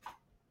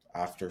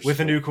After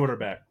with a new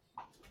quarterback.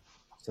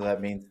 So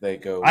that means they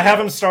go. I have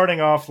them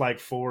starting off like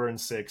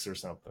 4-6 or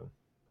something,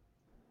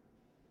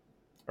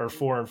 or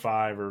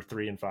 4-5 or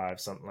 3-5,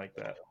 something like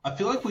that. I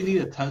feel like we need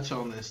to touch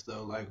on this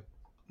though. Like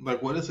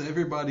what does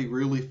everybody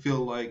really feel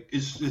like?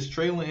 Is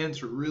Trey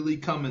Lance really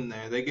coming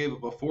there? They gave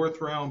up a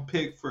 4th round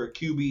pick for a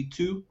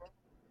QB2.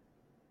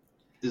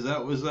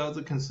 Was that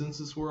the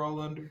consensus we're all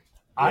under?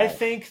 I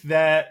think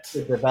that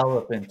to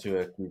develop into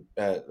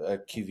a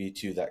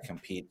QB2 that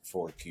compete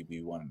for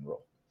QB1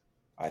 role.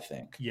 I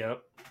think.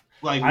 Yep.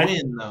 Like I-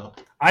 when though?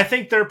 I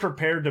think they're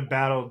prepared to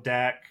battle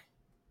Dak.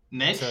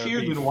 Next to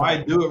year, be then why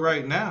fine. do it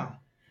right now?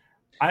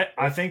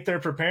 I think they're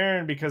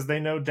preparing because they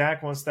know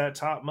Dak wants that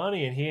top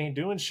money and he ain't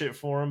doing shit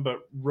for him,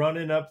 but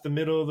running up the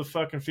middle of the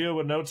fucking field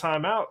with no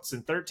timeouts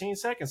and 13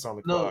 seconds on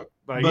the clock.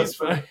 Like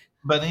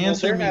but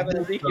answer they're me having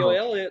this, Ezekiel though.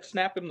 Elliott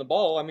snap him the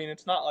ball. I mean,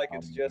 it's not like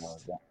it's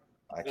just.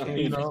 I can't.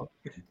 mean,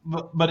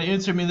 But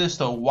answer me this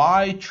though: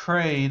 why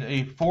trade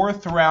a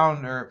 4th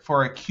rounder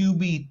for a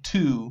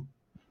QB2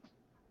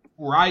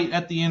 right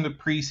at the end of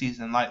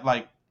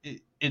preseason?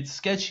 It's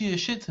sketchy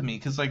as shit to me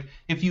because like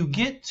if you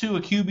get to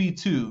a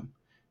QB2,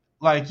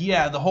 like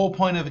yeah, the whole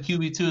point of a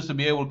QB2 is to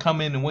be able to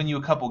come in and win you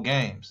a couple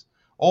games.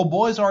 Old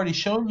boy's already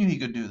shown you he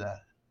could do that.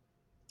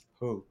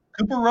 Who?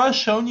 Cooper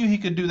Rush shown you he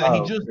could do that.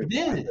 Oh, he just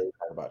did it.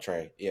 Talking about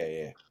Trey.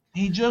 Yeah.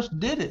 He just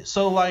did it.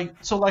 So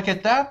like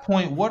at that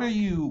point, what are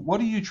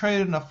you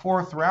trading a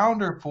 4th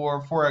rounder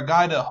for a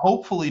guy to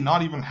hopefully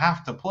not even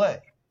have to play?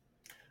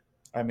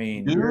 I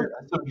mean, Dude,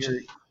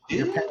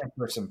 you're paying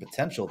for some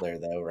potential there,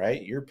 though,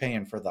 right? You're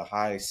paying for the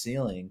high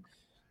ceiling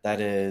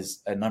that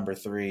is a number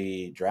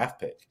 3 draft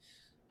pick,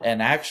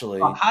 and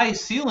actually, a high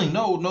ceiling.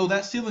 No,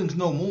 that ceiling's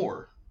no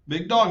more.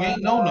 Big dog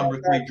ain't no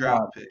number 3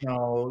 draft pick.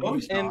 No,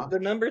 and the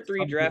number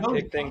 3 draft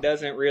pick thing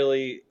doesn't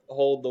really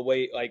hold the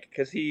weight, like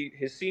because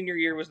his senior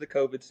year was the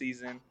COVID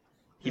season.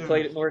 He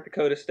played at North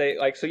Dakota State,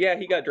 so yeah,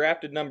 he got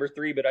drafted number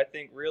 3. But I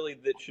think really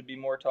that should be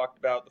more talked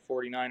about. The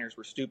 49ers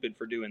were stupid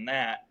for doing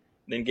that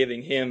than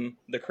giving him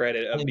the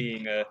credit of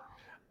being a.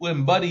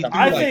 When Buddy,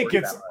 I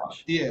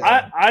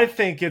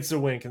think it's a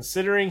win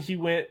considering he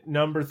went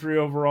number 3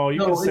 overall. You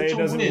can say it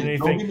doesn't mean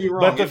anything, Don't get me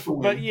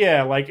wrong, but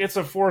yeah, like it's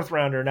a 4th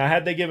rounder. Now,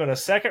 had they given a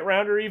 2nd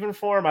rounder even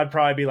for him, I'd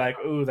probably be like,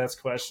 "Ooh, that's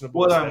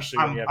questionable." Well, especially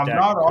when you have I'm Dak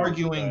not and Cooper,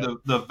 arguing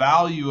the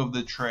value of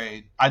the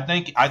trade. I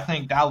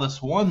think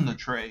Dallas won the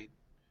trade.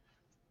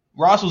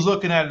 Ross was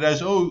looking at it as,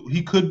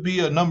 he could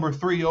be a number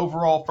 3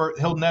 overall.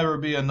 He'll never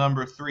be a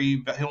number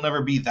 3. He'll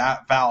never be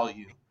that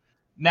value.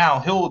 Now,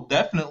 he'll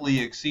definitely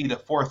exceed a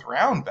 4th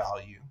round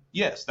value.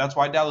 Yes, that's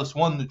why Dallas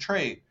won the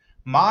trade.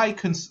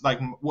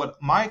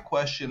 What my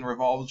question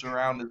revolves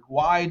around is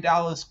why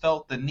Dallas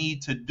felt the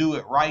need to do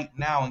it right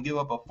now and give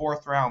up a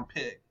 4th round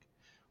pick.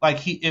 Like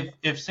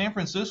if San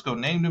Francisco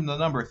named him the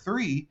number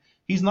 3,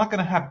 he's not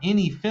going to have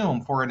any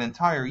film for an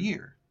entire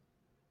year.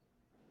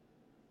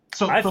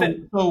 So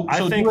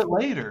do it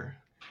later.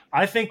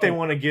 I think they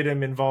want to get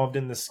him involved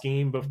in the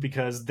scheme, but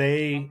because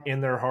they,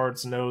 in their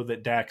hearts, know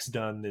that Dak's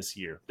done this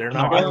year. They're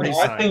not going to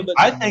resign.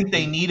 I think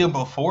they need him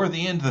before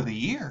the end of the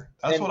year.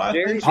 That's what I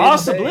think.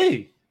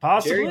 Possibly.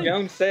 Jerry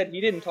Jones said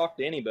he didn't talk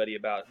to anybody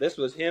about it. This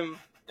was him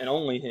and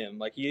only him.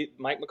 Like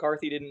Mike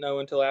McCarthy didn't know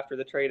until after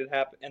the trade had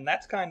happened, and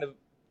that's kind of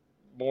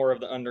more of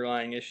the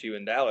underlying issue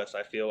in Dallas.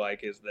 I feel like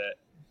is that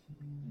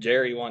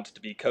Jerry wants to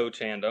be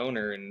coach and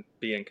owner and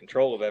be in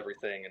control of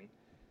everything. And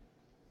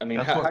I mean,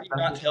 how do you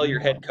not tell your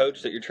head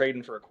coach that you're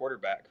trading for a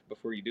quarterback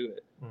before you do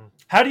it?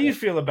 How do you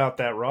feel about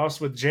that, Ross,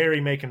 with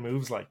Jerry making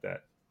moves like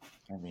that?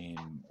 I mean,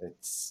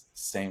 it's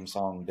same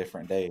song,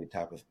 different day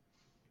type of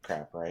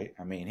crap, right?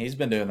 I mean, he's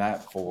been doing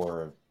that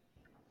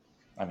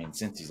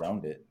since he's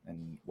owned it.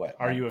 And what?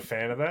 Are you a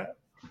fan of that?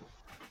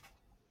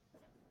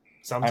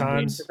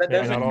 Sometimes, that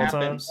doesn't not all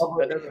happen. times.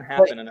 That doesn't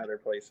happen in other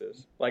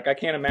places. Like I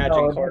can't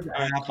imagine Clark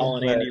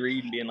calling Andy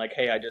Reid and being like,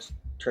 "Hey, I just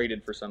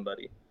traded for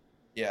somebody."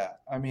 Yeah,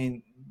 I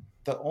mean,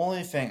 the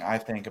only thing I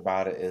think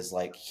about it is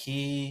like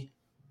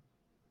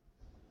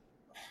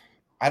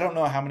I don't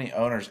know how many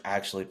owners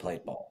actually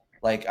played ball.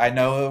 Like I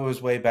know it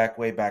was way back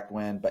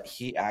when, but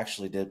he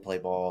actually did play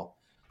ball.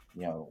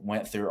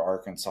 Went through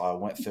Arkansas,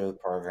 went through the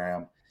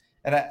program,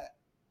 and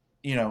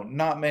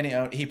not many.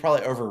 He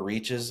probably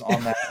overreaches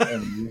on that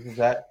and uses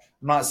that.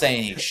 I'm not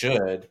saying he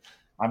should.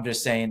 I'm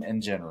just saying in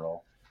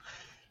general.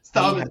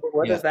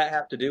 What does that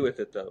have to do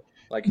with it, though?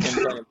 Like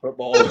him playing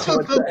football, what does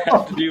that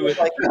have to do with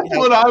it? That's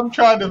what I'm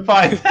trying to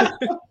find out.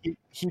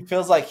 He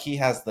feels like he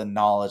has the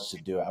knowledge to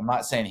do it. I'm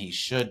not saying he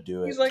should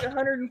do it. He's like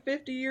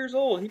 150 years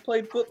old. He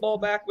played football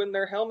back when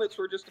their helmets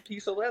were just a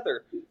piece of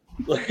leather.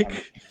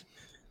 But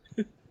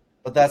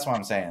that's what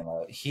I'm saying,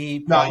 though.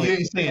 You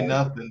ain't saying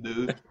nothing,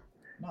 dude.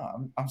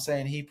 No, I'm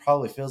saying he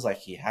probably feels like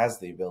he has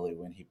the ability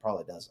when he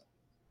probably doesn't.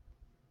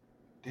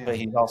 Damn. But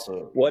he's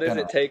also. What does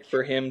it take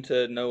for him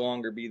to no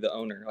longer be the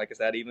owner? Like, is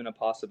that even a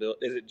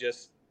possibility? Is it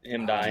just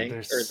him dying?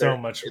 There's so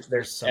much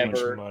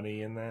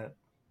money in that.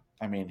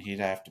 I mean, he'd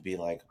have to be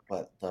like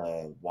what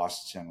the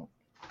Washington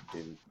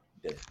dude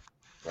did,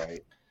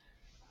 right?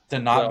 To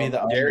not be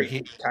the owner. Jerry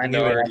he kind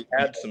of already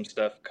had some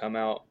stuff come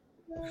out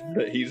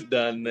that he's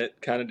done that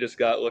kind of just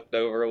got looked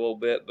over a little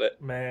bit.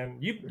 But man,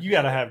 you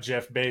got to have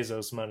Jeff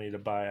Bezos money to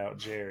buy out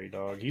Jerry,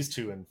 dog. He's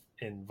too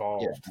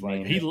involved. Yeah, I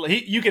mean,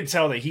 he you can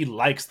tell that he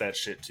likes that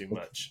shit too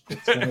much.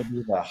 It's going to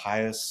be the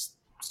highest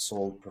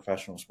sold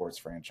professional sports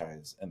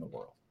franchise in the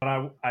world.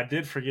 But I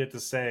did forget to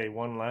say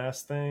one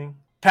last thing.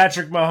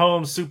 Patrick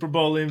Mahomes, Super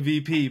Bowl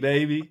MVP,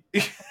 baby.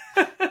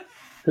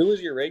 Who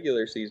was your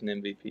regular season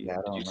MVP? Yeah,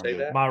 Did you say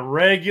that? My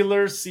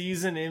regular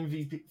season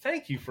MVP.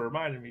 Thank you for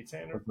reminding me,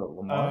 Tanner.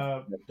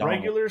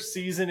 Regular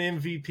season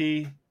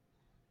MVP.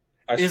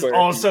 is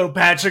also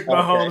Patrick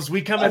Mahomes.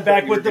 We coming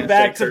back with the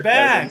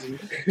back-to-back.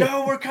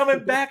 No, we're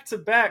coming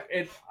back-to-back.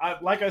 And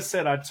like I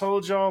said, I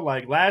told y'all,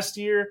 like last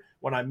year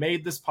when I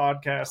made this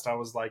podcast, I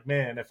was like,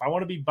 man, if I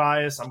want to be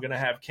biased, I'm going to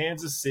have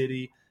Kansas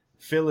City,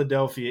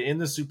 Philadelphia in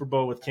the Super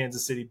Bowl with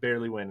Kansas City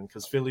barely winning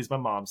because Philly's my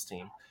mom's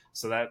team.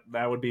 So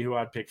that would be who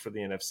I'd pick for the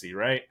NFC,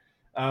 right?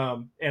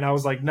 And I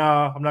was like,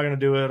 nah, I'm not going to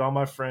do it. All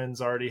my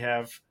friends already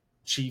have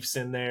Chiefs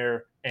in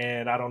there,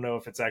 and I don't know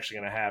if it's actually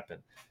going to happen.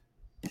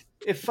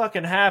 It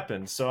fucking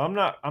happened, so I'm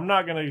not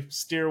going to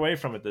steer away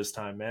from it this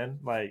time, man.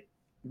 Like,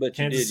 but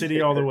Kansas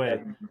City all the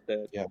way.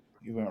 Yeah,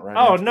 you went right.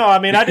 Oh no, I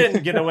mean I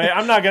didn't get away.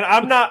 I'm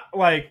not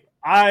like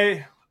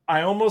I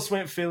almost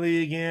went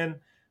Philly again,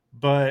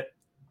 but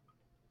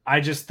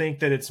I just think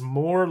that it's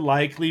more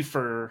likely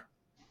for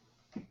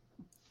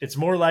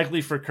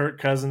Kirk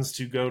Cousins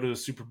to go to the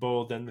Super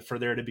Bowl than for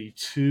there to be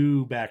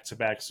 2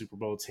 back-to-back Super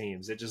Bowl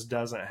teams. It just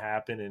doesn't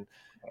happen.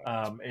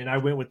 And I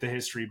went with the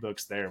history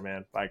books there,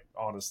 man. Like,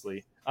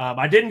 honestly,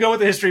 I didn't go with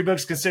the history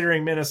books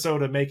considering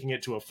Minnesota making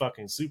it to a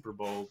fucking Super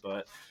Bowl,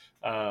 but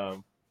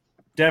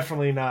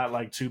definitely not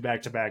like 2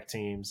 back-to-back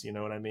teams. You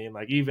know what I mean?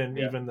 Like even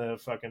the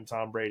fucking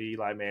Tom Brady,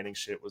 Eli Manning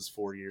shit was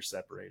 4 years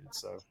separated.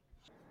 So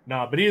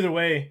no, but either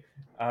way,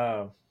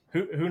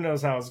 who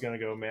knows how it's going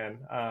to go, man.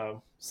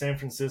 San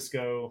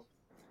Francisco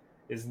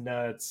is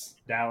nuts.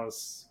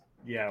 Dallas,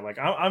 yeah, like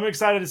I'm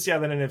excited to see how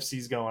that NFC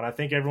is going. I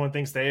think everyone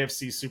thinks the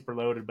AFC is super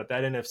loaded, but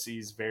that NFC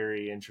is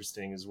very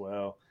interesting as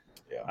well.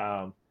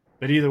 Yeah.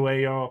 But either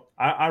way, y'all,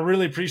 I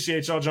really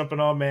appreciate y'all jumping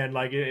on, man.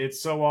 Like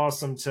it's so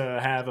awesome to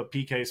have a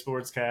PK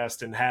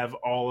Sportscast and have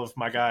all of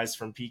my guys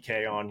from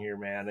PK on here,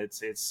 man.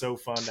 It's so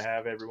fun to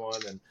have everyone,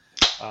 and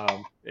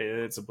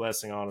it's a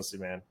blessing, honestly,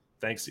 man.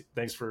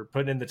 Thanks for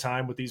putting in the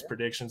time with these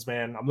predictions,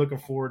 man. I'm looking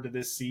forward to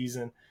this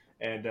season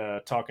and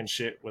talking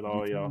shit with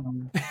all y'all.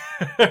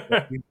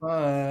 Be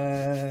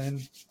fun.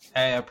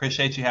 Hey, I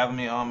appreciate you having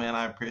me on, man.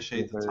 I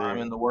appreciate the time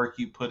and the work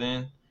you put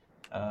in.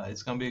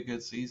 It's gonna be a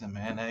good season,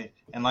 man. Hey,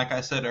 and like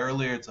I said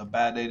earlier, it's a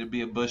bad day to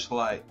be a Busch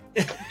Light.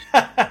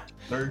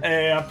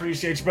 Hey, I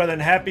appreciate you, brother,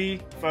 and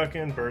happy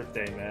fucking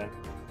birthday, man.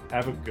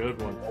 Have a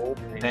good one.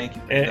 Thank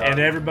you. And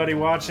everybody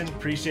watching,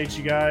 appreciate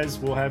you guys.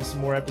 We'll have some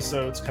more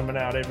episodes coming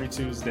out every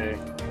Tuesday.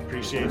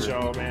 Appreciate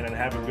y'all, man, and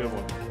have a good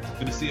one.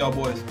 Good to see y'all,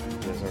 boys.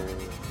 Yes, sir.